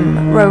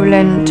 p.m.,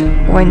 Roland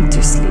went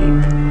to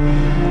sleep.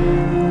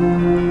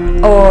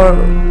 Or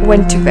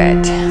went to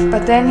bed.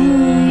 But then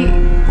he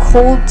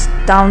called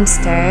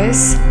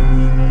downstairs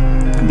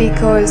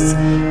because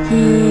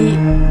he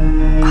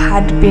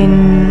had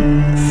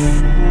been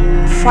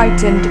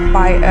frightened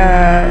by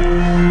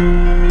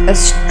a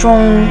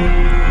strong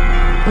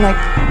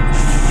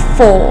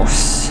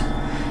force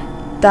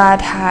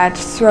that had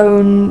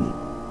thrown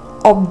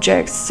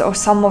objects, or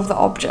some of the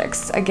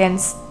objects,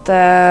 against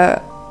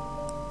the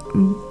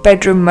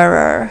bedroom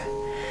mirror.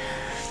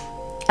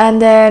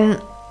 And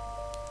then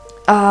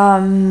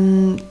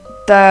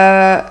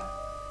the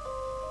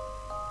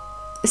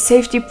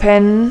safety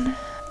pin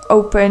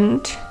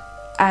opened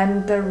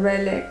and the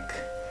relic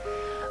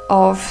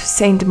of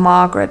Saint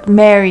Margaret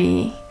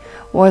Mary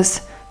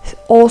was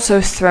also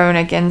thrown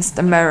against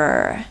the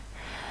mirror,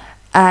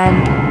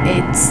 and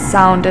it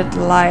sounded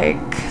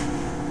like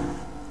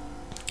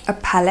a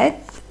pallet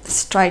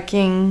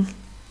striking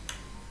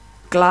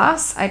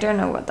glass. I don't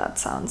know what that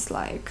sounds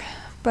like,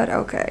 but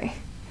okay.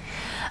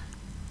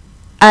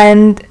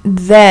 And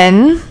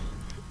then,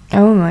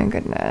 oh my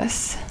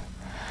goodness,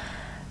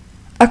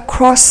 a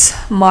cross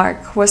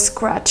mark was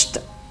scratched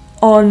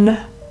on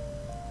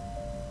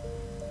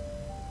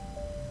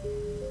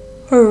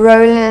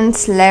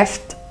Roland's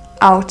left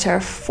outer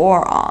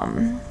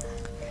forearm.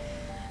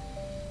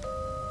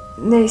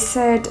 They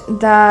said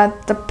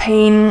that the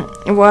pain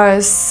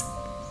was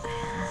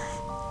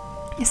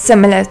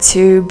similar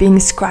to being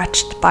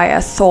scratched by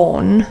a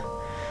thorn,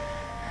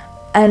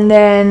 and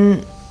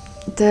then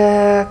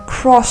the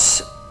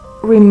cross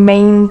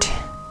remained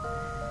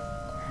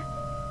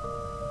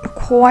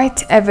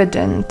quite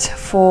evident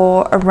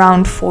for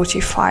around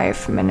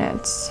 45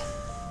 minutes.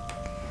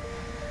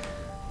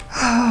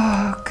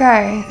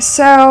 Okay,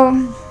 so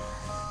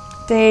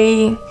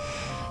the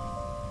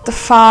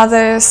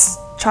fathers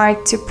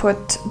tried to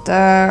put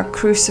the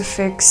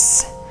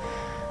crucifix,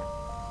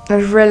 the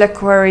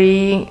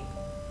reliquary,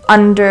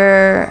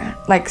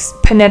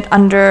 pin it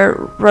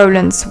under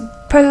Roland's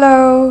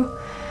pillow,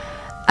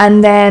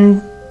 and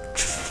then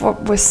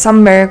with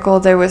some miracle,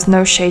 there was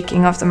no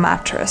shaking of the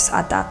mattress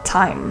at that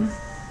time.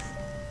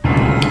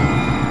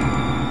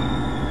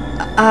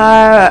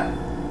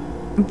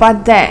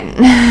 But then,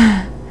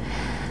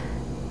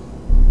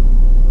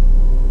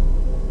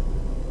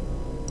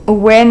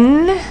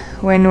 when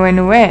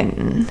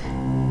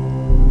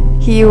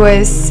he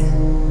was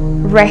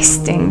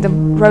resting,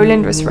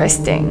 Roland was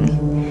resting,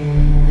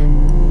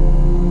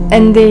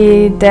 and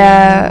the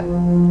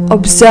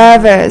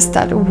observers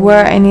that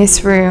were in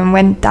his room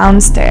went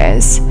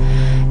downstairs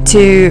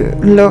to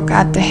look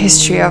at the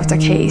history of the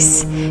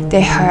case.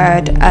 They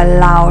heard a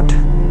loud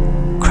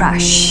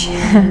crash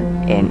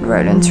in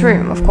Roland's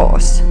room, of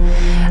course.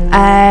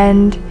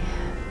 And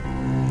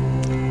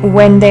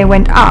when they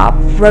went up,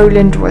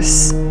 Roland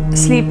was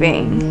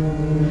sleeping,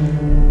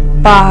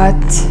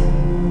 but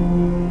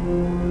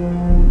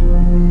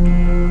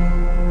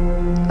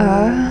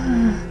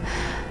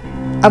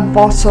a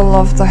bottle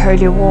of the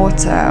holy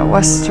water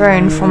was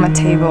thrown from a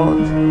table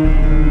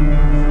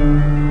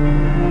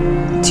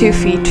 2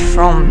 feet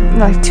from,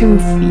 like 2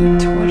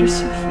 feet, what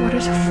is a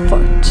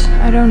foot?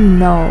 I don't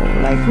know,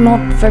 like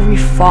not very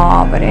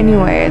far, but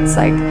anyway, it's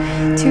like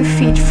 2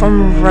 feet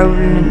from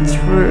Roland's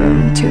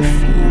room, 2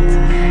 feet.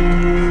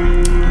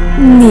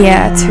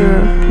 Near,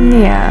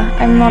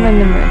 I'm not in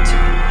the mood to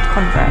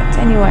convert,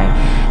 anyway,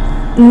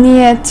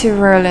 near to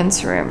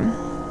Roland's room.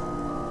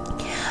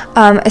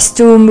 A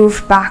stool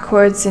moved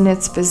backwards in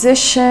its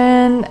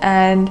position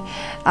and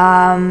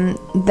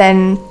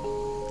then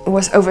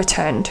was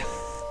overturned.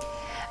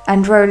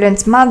 And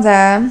Roland's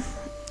mother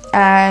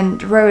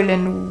and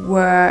Roland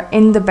were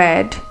in the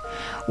bed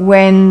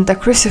when the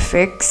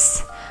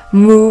crucifix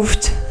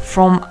moved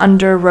from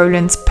under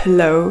Roland's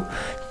pillow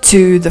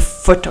to the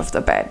foot of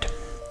the bed.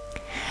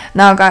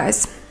 Now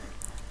guys,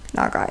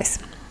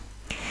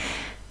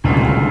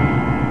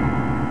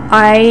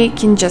 I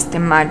can just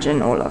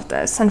imagine all of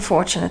this.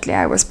 Unfortunately,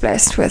 I was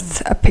blessed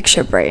with a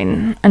picture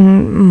brain,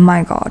 and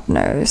my God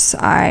knows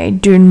I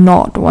do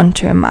not want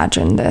to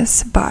imagine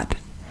this, but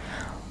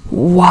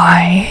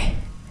why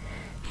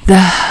the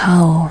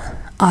hell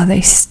are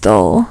they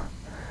still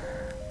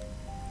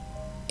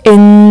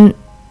in,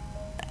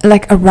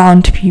 like,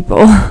 around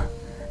people?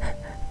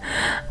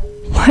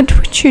 What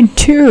would you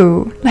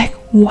do? Like,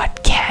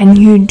 what can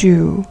you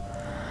do?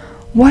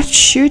 What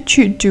should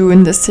you do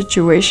in this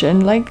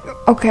situation? Like,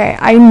 okay,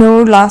 I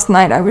know last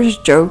night I was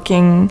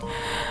joking.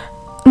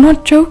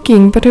 Not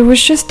joking, but it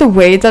was just the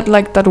way that,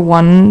 like, that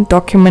one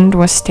document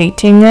was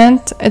stating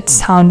it. It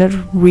sounded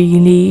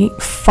really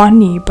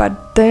funny,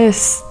 but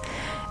this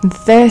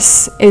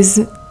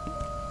is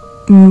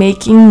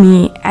making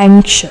me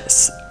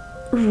anxious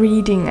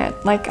reading it.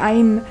 Like,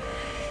 I'm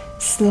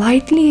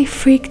slightly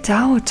freaked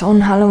out on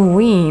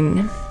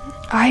Halloween.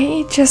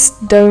 I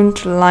just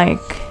don't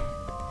like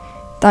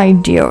the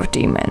idea of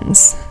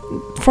demons.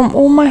 From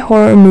all my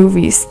horror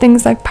movies,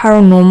 things like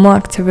Paranormal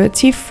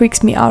Activity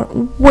freaks me out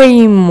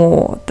way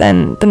more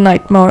than The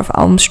Nightmare of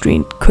Elm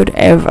Street could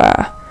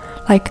ever.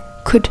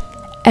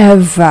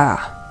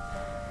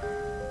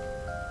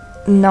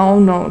 No.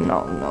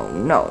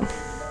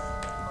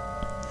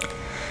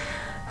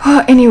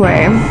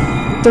 Anyway,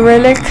 the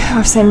relic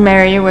of St.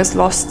 Mary was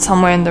lost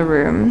somewhere in the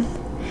room.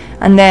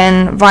 And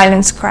then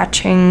violent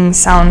scratching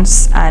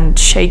sounds and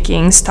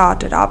shaking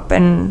started up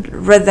in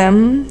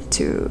rhythm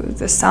to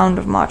the sound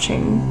of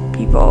marching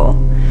people.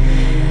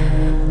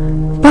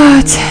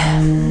 But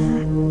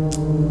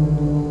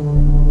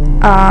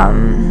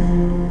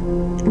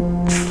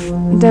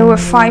there were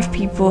 5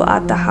 people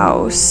at the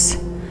house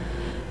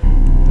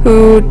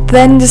who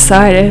then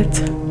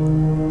decided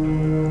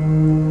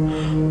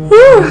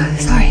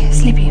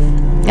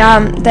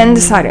then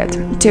decided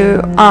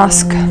to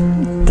ask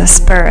the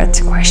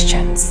spirit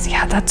questions.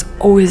 Yeah, that's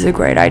always a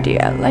great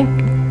idea. Like,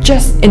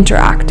 just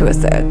interact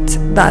with it.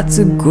 That's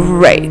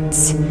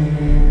great.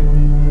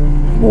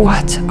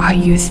 What are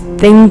you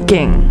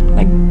thinking?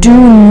 Like, do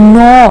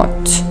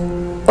not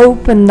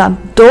open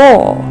that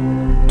door.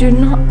 Do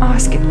not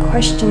ask it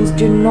questions.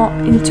 Do not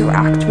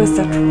interact with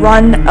it.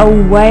 Run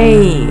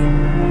away.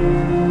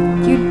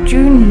 You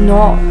do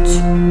not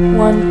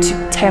want to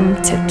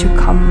tempt it to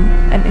come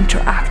and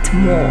interact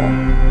more.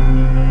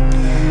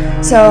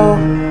 So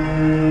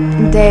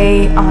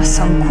they asked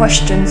some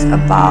questions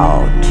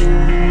about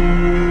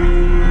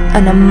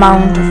an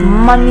amount of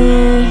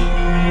money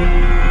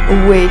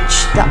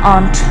which the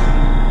aunt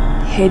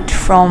hid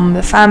from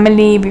the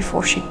family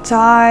before she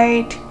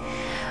died.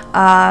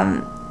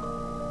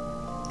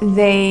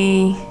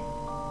 They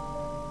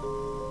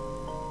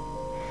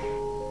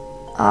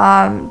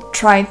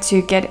tried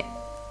to get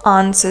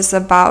answers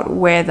about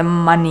where the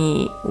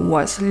money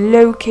was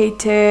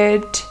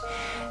located,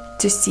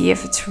 to see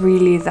if it's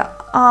really the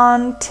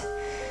aunt.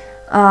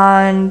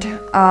 And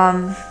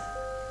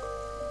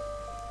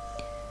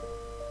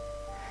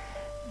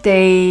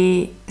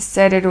they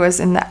said it was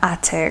in the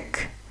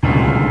attic.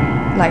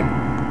 Like,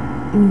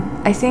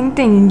 I think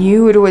they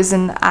knew it was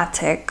in the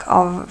attic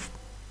of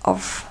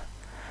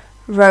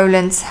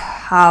Roland's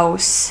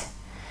house,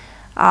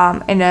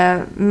 in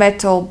a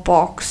metal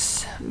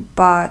box,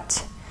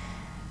 but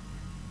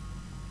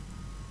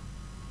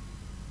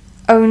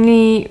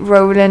only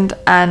Roland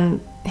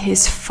and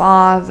his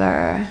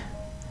father,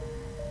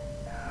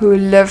 who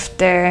lived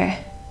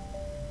there,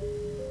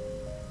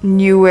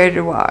 knew where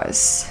it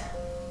was.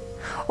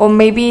 Or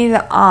maybe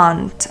the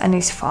aunt and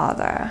his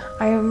father.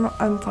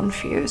 I'm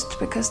confused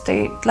because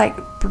they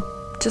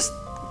just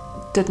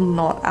did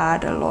not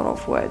add a lot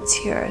of words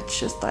here. It's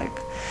just like,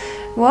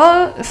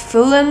 well,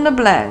 fill in the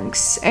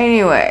blanks.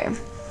 Anyway,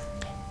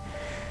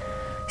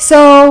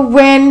 so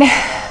when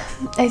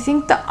I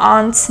think the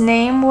aunt's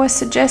name was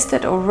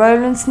suggested or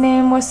Roland's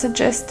name was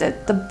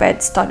suggested, the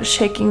bed started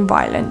shaking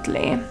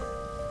violently.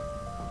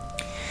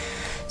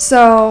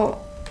 So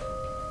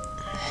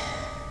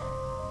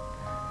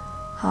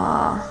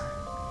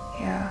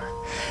yeah.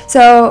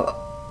 So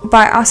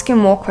by asking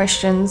more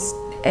questions,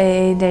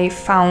 they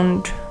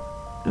found,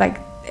 like,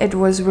 it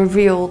was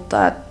revealed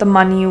that the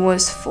money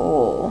was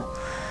for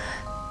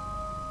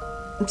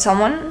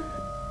someone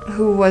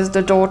who was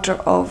the daughter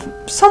of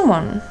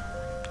someone.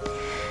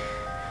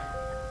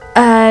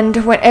 And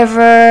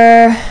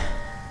whenever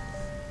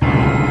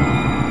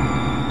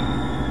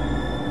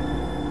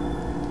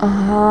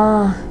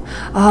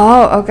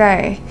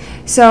okay.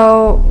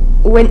 So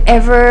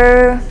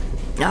whenever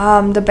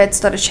the bed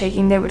started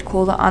shaking, they would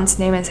call the aunt's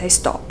name and say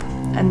stop,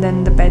 and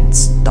then the bed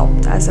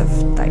stopped as if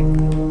like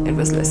it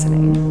was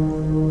listening.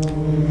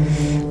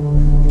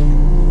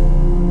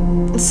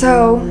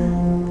 So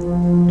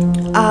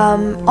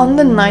on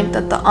the night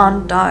that the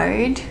aunt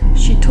died,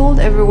 she told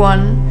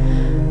everyone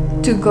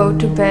to go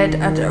to bed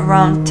at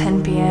around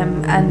 10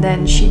 p.m. and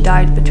then she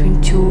died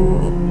between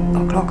 2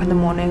 o'clock in the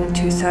morning and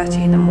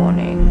 2:30 in the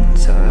morning,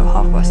 so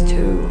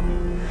 2:30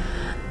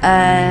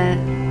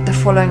 and the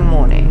following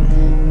morning.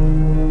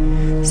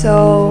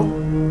 So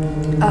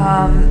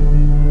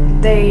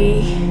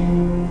they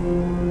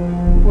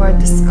were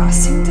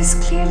discussing this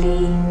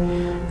clearly,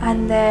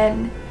 and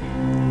then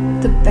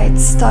the bed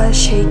started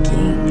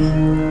shaking,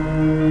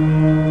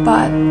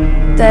 but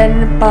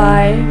then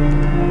by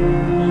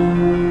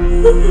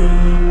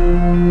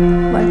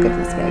my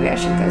goodness, maybe I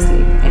should go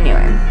sleep.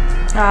 Anyway,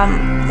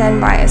 then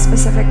by a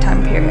specific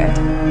time period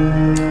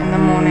in the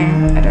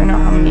morning, I don't know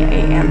how many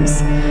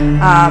AMs,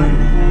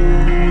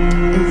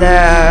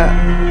 the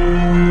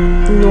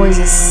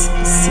noises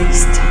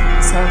ceased.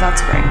 So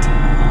that's great.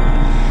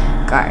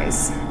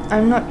 Guys,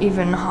 I'm not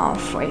even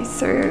halfway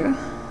through.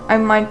 I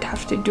might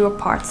have to do a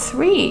part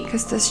 3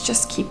 because this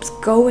just keeps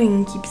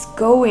going.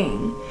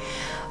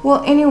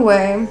 Well,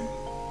 anyway,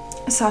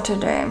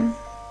 Saturday,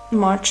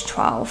 March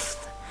 12th.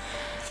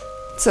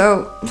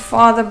 So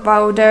Father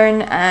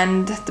Bowdern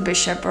and the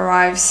bishop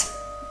arrives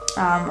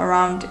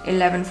around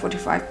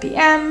 11:45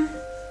 p.m.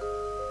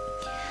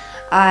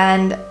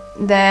 and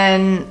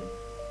then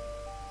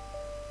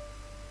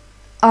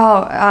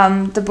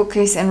the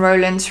bookcase in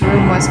Roland's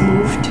room was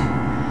moved,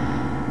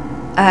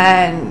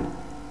 and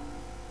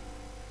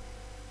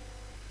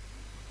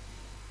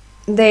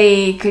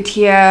they could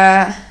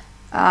hear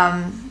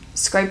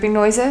scraping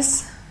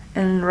noises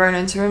in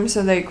Roland's room,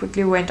 so they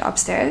quickly went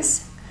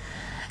upstairs.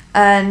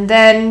 And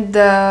then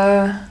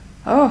the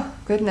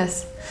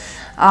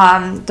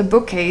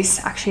bookcase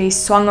actually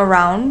swung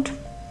around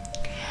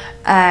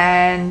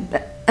and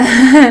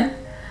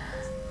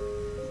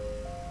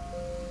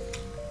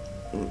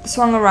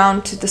swung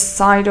around to the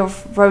side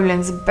of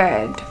Roland's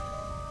bed.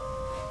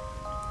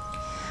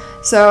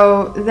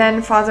 So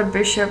then Father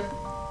Bishop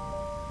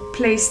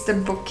placed the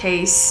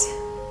bookcase,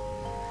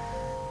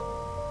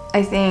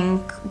 I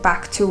think,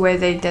 back to where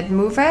they did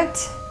move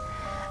it,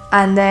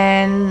 and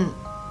then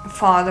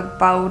Father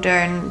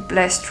Bowdern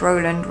blessed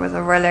Roland with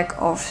a relic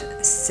of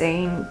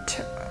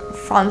Saint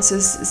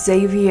Francis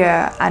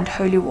Xavier and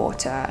holy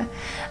water,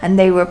 and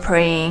they were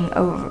praying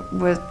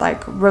with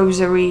like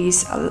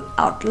rosaries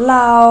out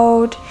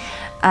loud,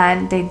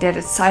 and they did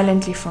it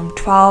silently from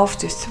 12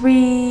 to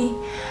 3,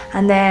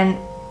 and then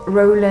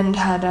Roland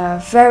had a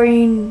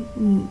very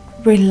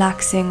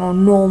relaxing or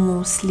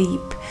normal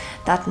sleep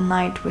that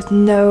night with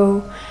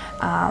no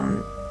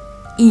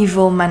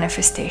evil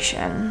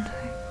manifestation.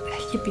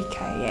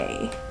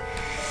 Yippee-ki-yay.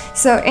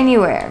 So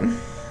anyway,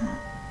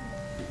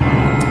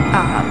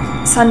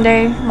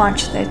 Sunday,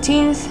 March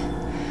 13th,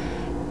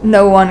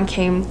 no one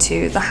came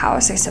to the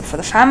house except for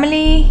the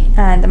family,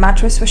 and the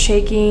mattress was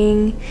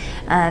shaking,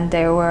 and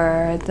there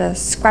were the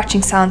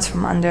scratching sounds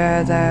from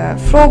under the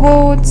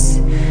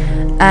floorboards,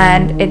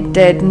 and it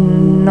did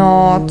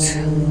not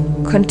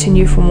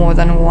continue for more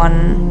than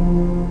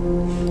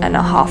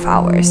 1.5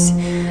 hours.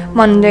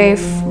 Monday,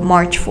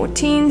 March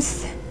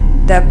 14th,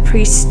 the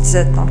priests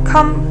did not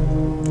come,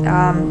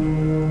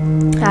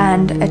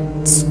 and a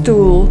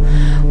stool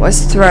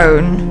was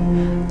thrown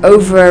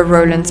over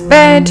Roland's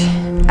bed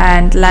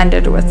and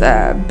landed with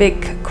a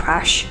big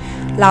crash,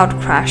 loud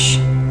crash,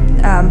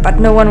 but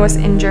no one was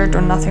injured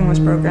or nothing was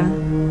broken.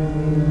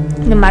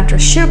 The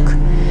mattress shook,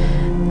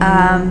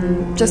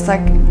 just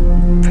like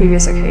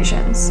previous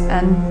occasions,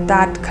 and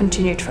that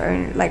continued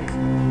for like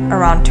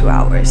around 2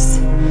 hours.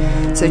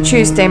 So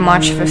Tuesday,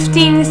 March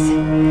 15th,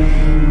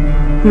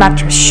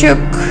 mattress shook.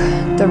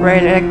 The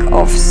relic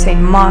of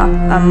Saint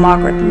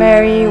Margaret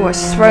Mary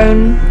was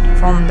thrown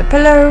from the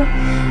pillow,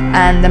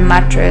 and the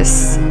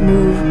mattress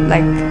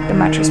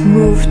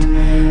moved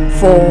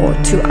for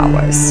 2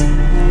 hours.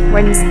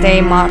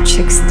 Wednesday, March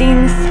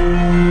 16th,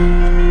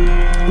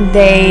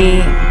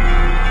 they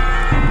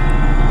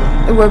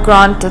were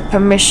granted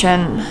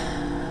permission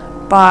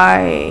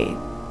by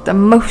the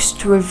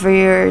most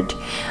revered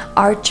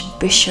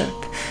Archbishop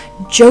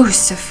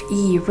Joseph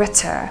E.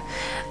 Ritter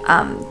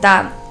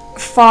that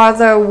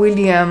Father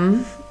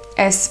William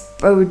S.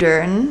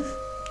 Bowdern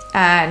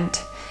and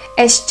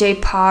S.J.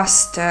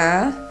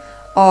 Pastor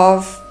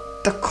of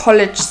the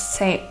College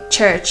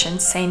Church in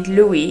St.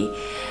 Louis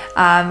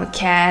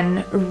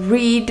can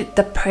read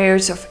the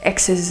prayers of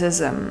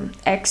exorcism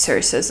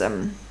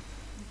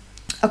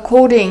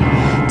according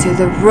to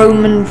the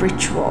Roman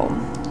ritual.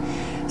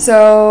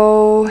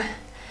 So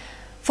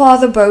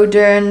Father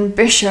Bowdern,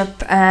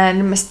 Bishop,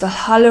 and Mr.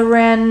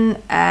 Halloran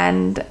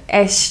and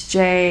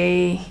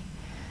S.J.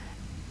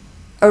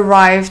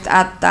 arrived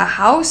at the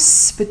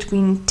house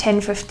between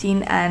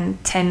 10:15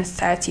 and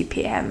 10:30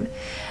 p.m.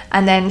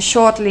 And then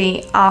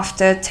shortly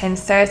after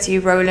 10:30,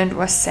 Roland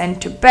was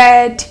sent to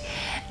bed,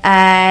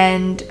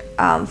 and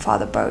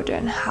Father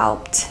Bowdern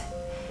helped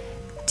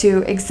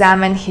to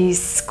examine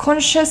his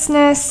conscience.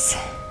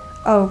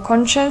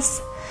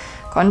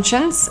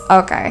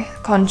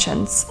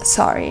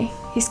 Sorry,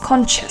 he's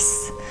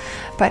conscious,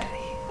 but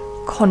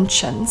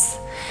conscience,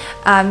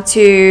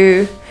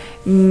 to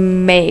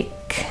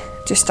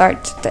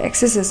start the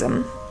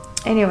exorcism.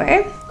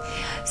 Anyway,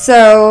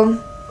 so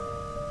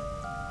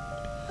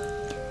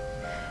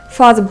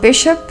Father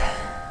Bishop,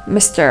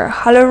 Mr.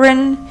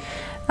 Halloran,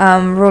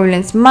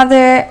 Roland's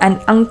mother,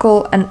 and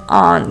uncle and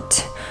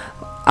aunt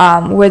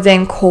were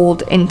then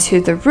called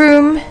into the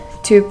room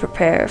to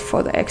prepare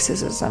for the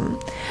exorcism,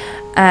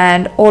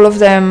 and all of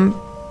them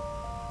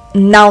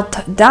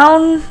knelt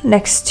down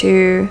next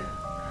to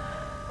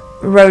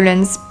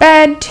Roland's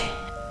bed,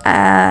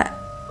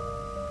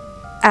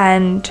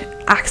 and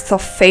acts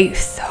of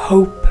faith,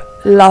 hope,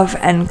 love,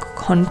 and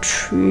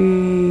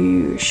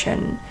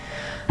contrition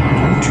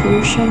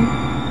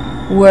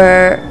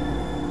were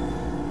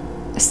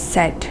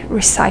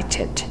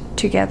recited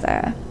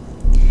together.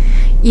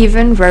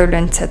 Even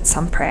Roland said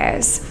some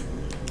prayers.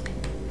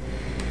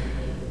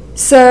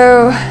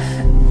 So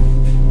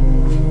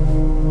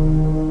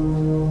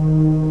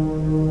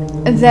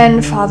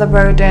then Father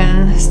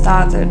Bowdern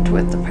started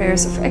with the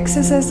prayers of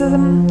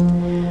exorcism.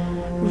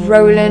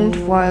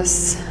 Roland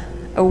was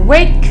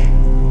awake,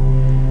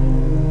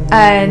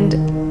 and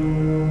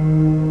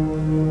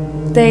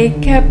they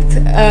kept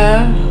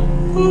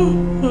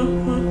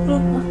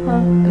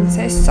I'm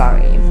so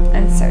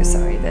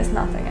sorry, there's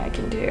nothing I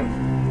can do.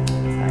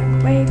 It's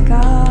like, wake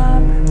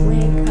up,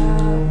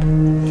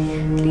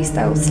 at least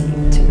I will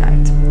sleep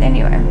tonight.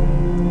 Anyway,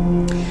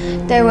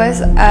 there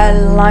was a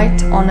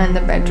light on in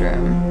the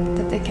bedroom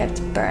that they kept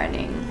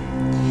burning.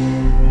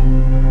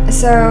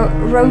 So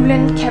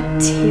Roland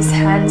kept his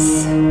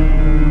hands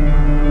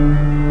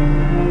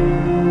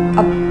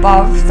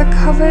above the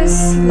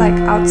covers, like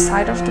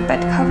outside of the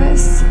bed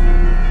covers.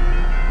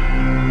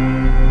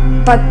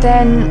 But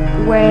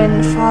then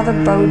when Father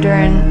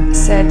Bowdern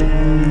said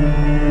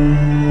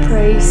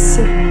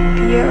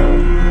Praecipio,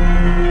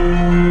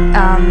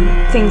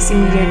 things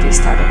immediately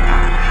started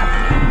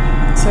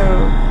happening.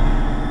 So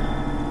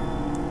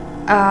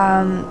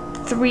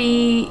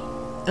 3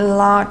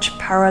 large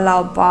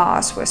parallel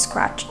bars were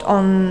scratched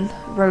on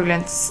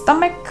Roland's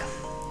stomach,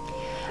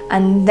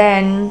 and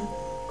then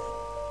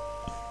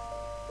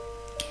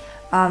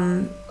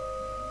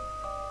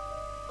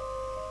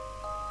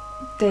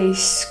they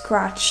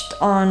scratched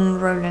on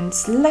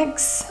Roland's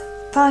legs,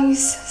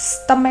 thighs,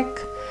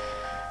 stomach,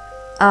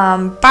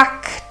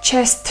 back,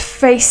 chest,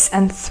 face,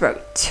 and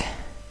throat.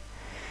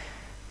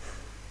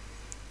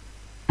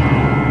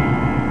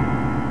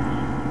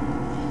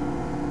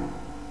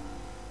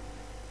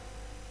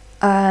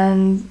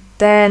 And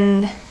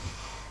then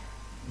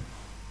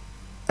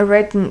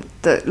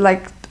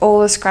all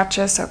the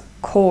scratches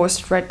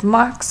caused red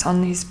marks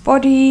on his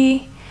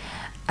body,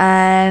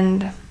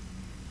 and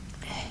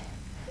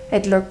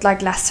it looked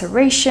like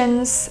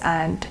lacerations,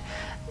 and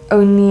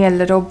only a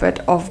little bit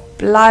of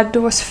blood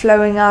was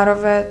flowing out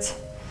of it.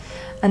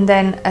 And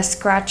then a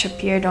scratch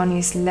appeared on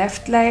his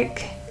left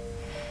leg,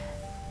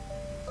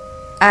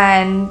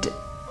 and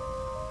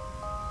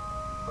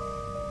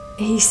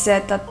he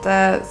said that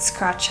the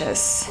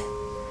scratches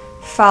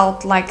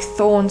felt like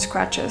thorn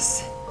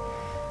scratches,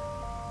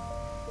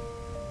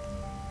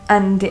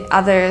 and the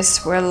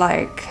others were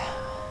like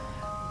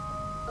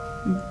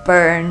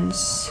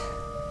burns,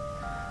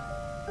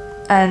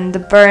 and the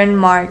burn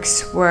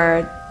marks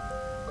were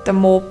the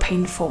more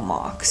painful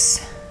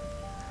marks.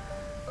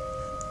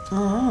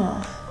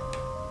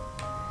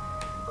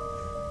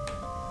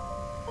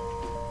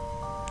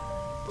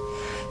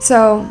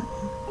 So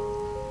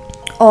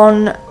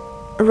on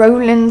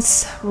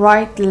Roland's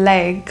right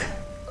leg,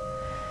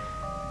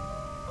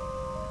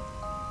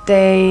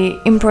 they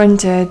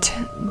imprinted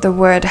the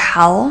word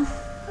hell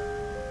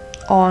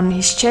on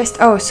his chest.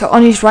 So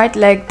on his right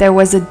leg there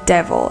was a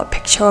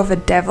picture of a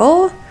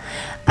devil,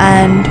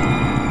 and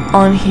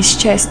on his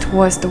chest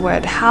was the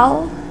word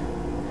hell.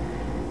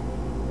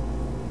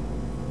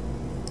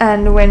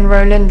 And when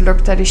Roland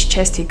looked at his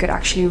chest, he could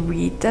actually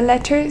read the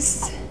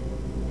letters.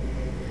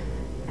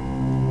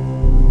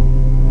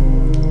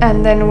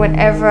 And then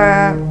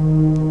whenever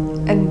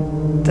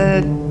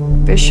the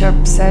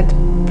bishop said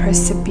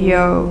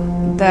Principio,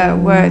 the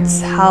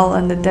words hell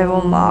and the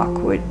devil mark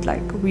would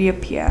like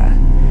reappear.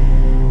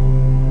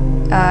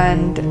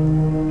 And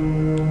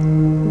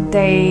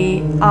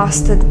they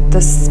asked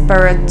the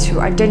spirit to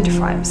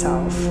identify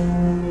himself.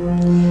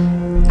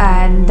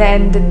 And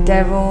then the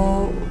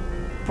devil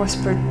was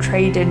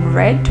portrayed in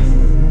red.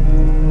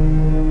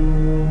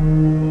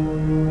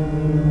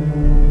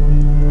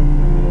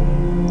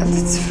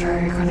 It's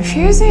very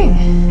confusing.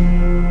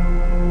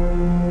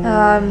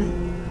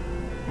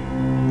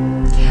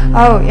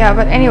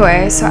 But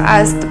anyway, so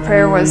as the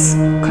prayer was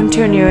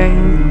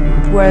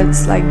continuing,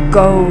 words like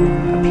go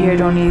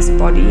appeared on his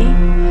body.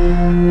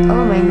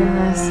 Oh my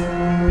goodness.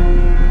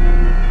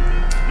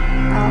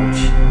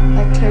 Ouch.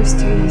 Like close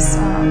to his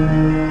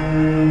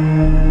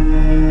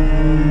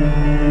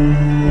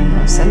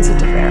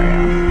sensitive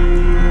area.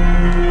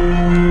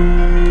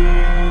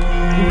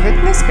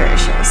 Goodness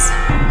gracious.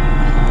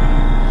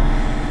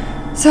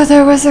 So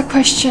there was a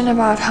question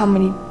about how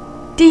many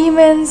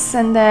demons,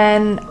 and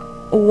then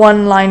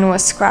one line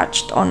was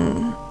scratched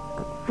on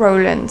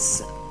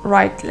Roland's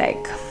right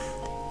leg.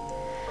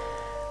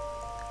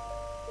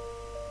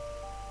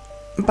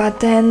 But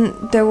then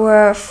there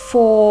were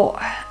 4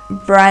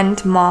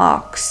 brand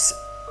marks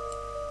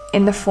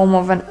in the form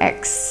of an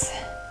X.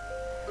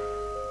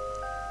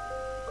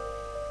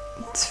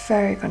 It's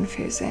very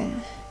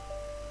confusing.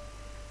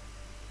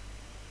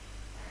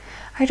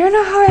 I don't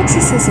know how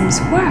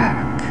exorcisms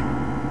work.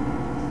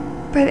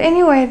 But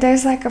anyway,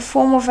 there's like a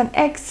form of an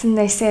X, and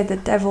they say the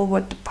devil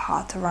would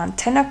depart around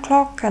 10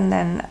 o'clock, and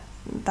then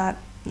that,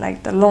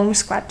 like the long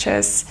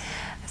scratches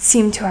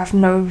seem to have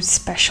no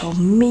special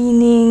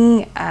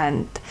meaning,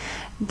 and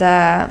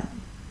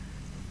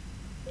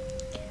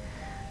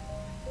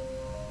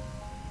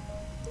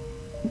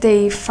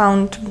they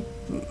found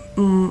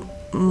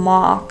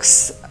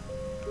marks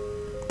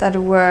that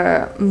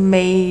were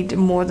made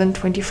more than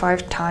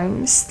 25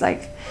 times,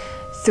 like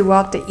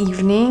throughout the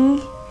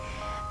evening,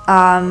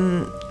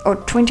 or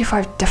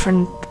 25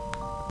 different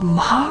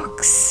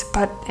marks,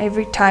 but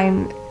every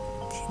time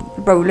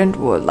Roland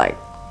would like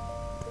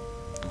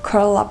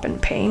curl up in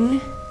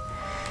pain.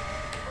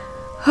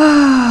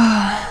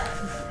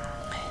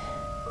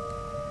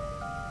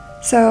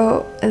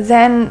 So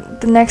then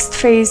the next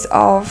phase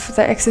of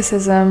the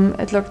exorcism,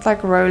 it looked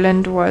like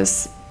Roland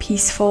was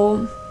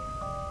peaceful,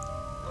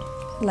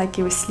 like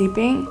he was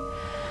sleeping,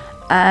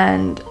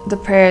 and the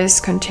prayers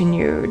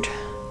continued.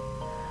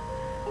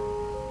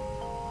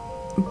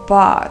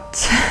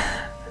 But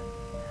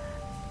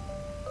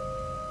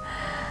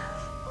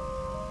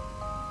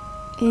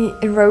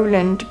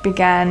Roland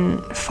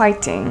began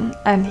fighting,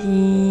 and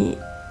he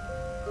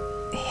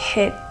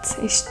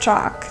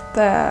struck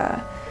the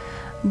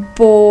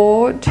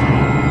board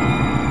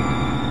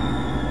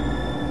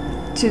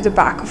to the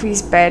back of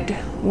his bed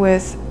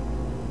with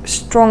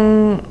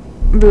strong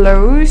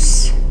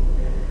blows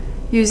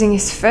using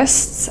his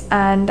fists,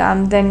 and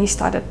then he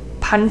started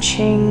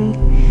punching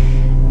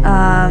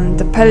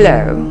the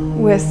pillow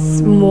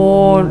with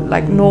more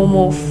like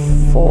normal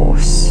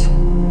force.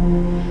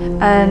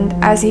 And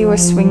as he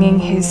was swinging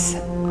his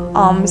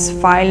arms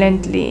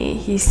violently,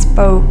 he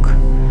spoke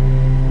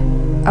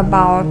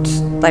about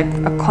like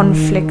a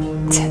conflict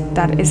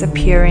that is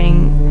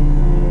appearing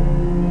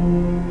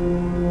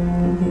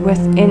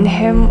within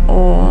him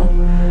or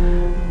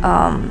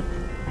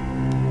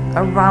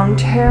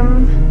around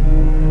him,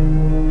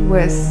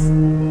 with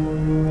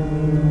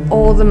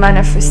all the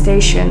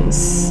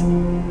manifestations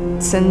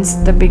since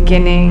the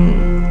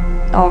beginning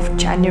of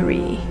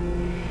January.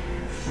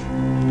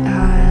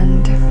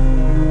 And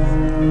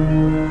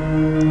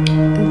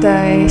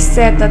they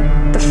said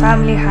that the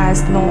family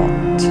have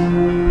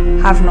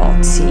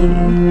not seen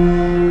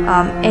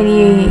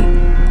any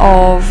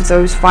of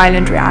those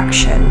violent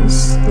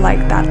reactions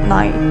like that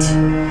night.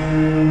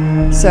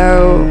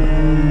 So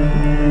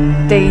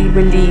they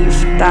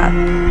believe that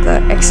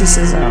the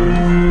exorcism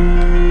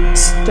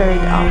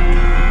stirred up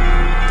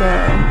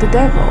the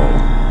devil.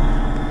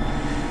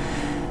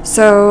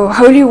 So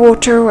holy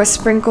water was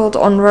sprinkled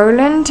on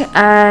Roland,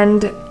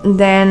 and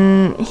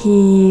then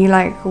he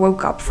like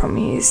woke up from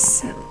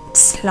his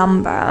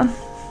slumber,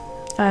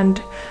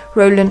 and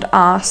Roland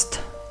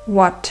asked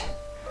what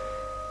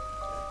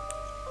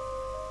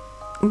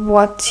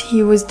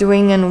he was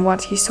doing and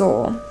what he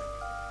saw.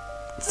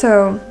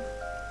 So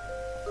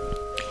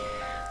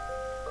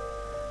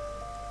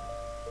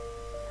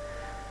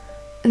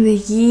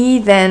he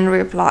then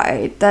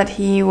replied that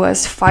he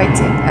was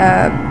fighting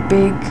a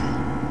big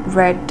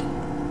red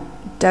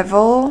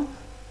devil.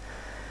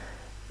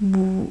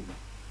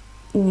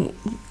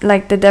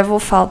 Like the devil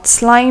felt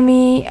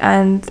slimy,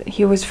 and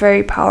he was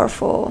very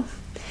powerful.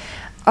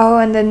 Oh,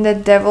 and then the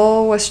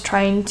devil was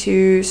trying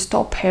to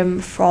stop him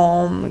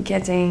from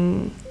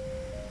getting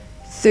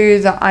through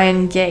the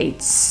iron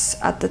gates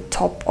at the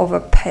top of a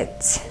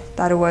pit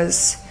that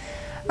was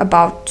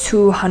about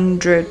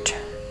 200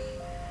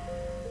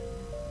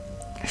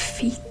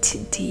 feet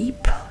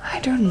deep. I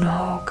don't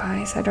know,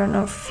 guys. I don't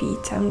know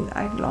feet.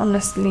 I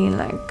honestly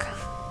like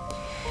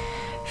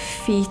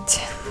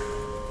feet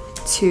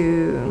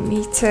to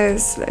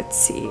meters. Let's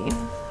see.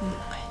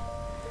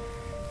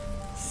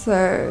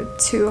 So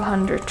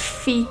 200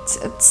 feet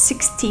at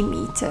 60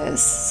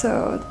 meters.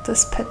 So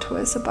this pit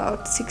was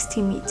about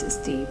 60 meters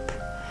deep.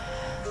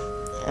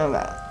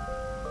 Okay.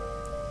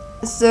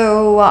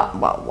 So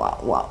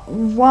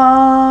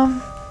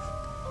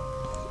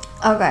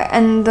okay,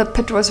 and the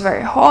pit was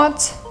very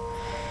hot.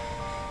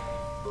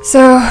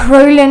 So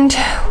Roland,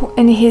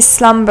 in his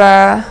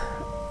slumber,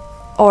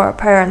 or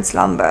apparent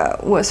slumber,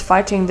 was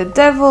fighting the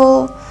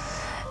devil,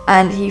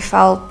 and he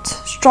felt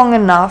strong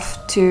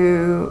enough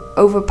to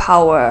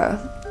overpower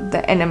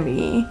the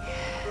enemy.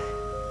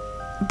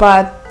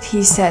 But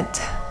he said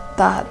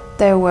that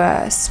there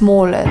were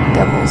smaller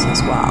devils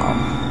as well.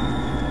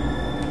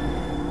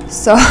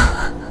 So,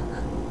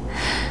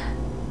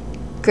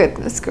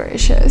 goodness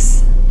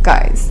gracious,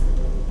 guys.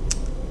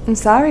 I'm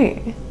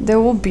sorry,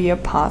 there will be a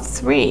part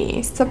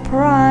 3.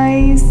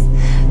 Surprise!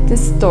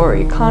 This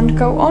story can't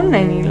go on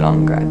any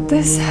longer.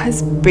 This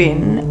has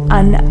been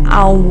an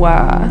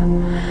hour.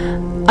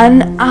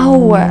 An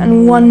hour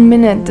and 1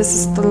 minute. This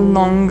is the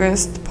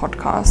longest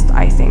podcast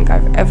I think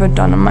I've ever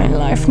done in my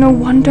life. No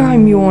wonder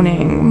I'm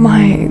yawning.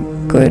 My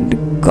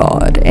good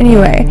God.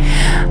 Anyway,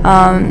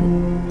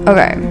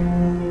 okay.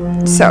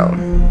 So,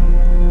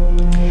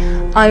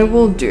 I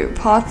will do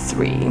part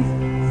 3.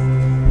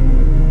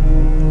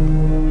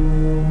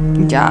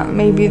 Yeah,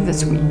 maybe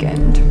this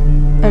weekend.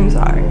 I'm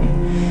sorry.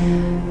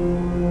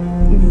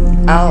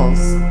 I'll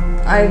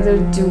either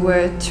do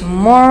it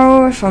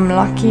tomorrow if I'm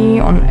lucky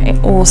on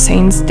All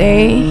Saints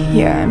Day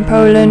here in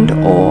Poland,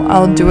 or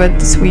I'll do it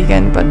this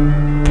weekend, but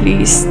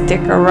please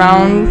stick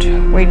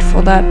around, wait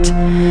for that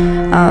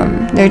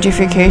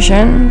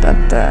notification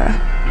that the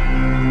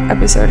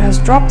episode has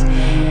dropped.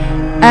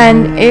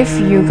 And if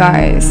you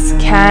guys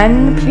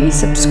can, please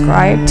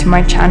subscribe to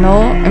my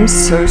channel. I'm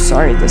so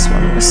sorry this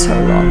one was so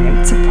long.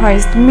 It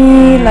surprised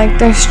me. Like,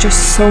 there's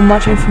just so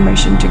much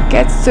information to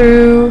get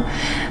through.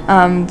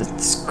 The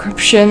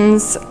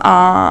descriptions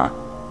are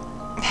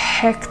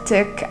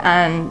hectic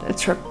and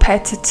it's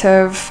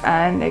repetitive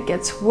and it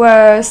gets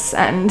worse,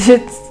 and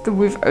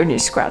we've only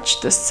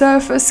scratched the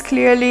surface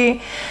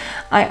clearly.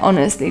 I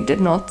honestly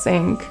did not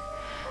think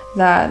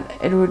that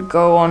it would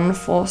go on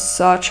for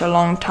such a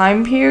long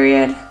time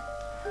period.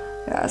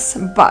 Yes,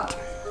 but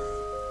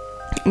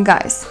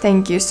guys,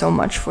 thank you so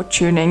much for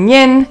tuning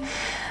in.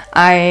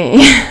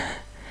 I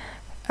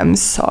am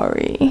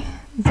sorry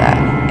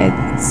that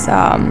it's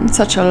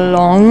such a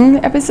long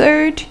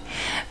episode,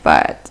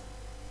 but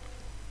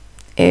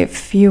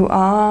if you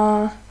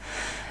are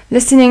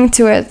listening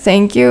to it,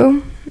 thank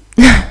you.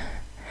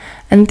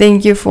 And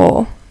thank you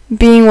for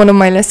being one of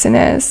my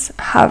listeners.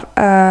 Have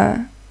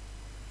a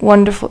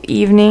wonderful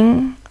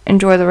evening.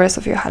 Enjoy the rest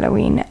of your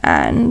Halloween,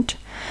 and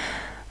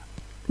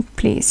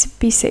please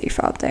be safe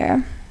out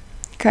there.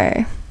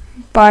 Okay,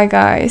 bye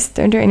guys.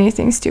 Don't do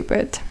anything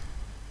stupid.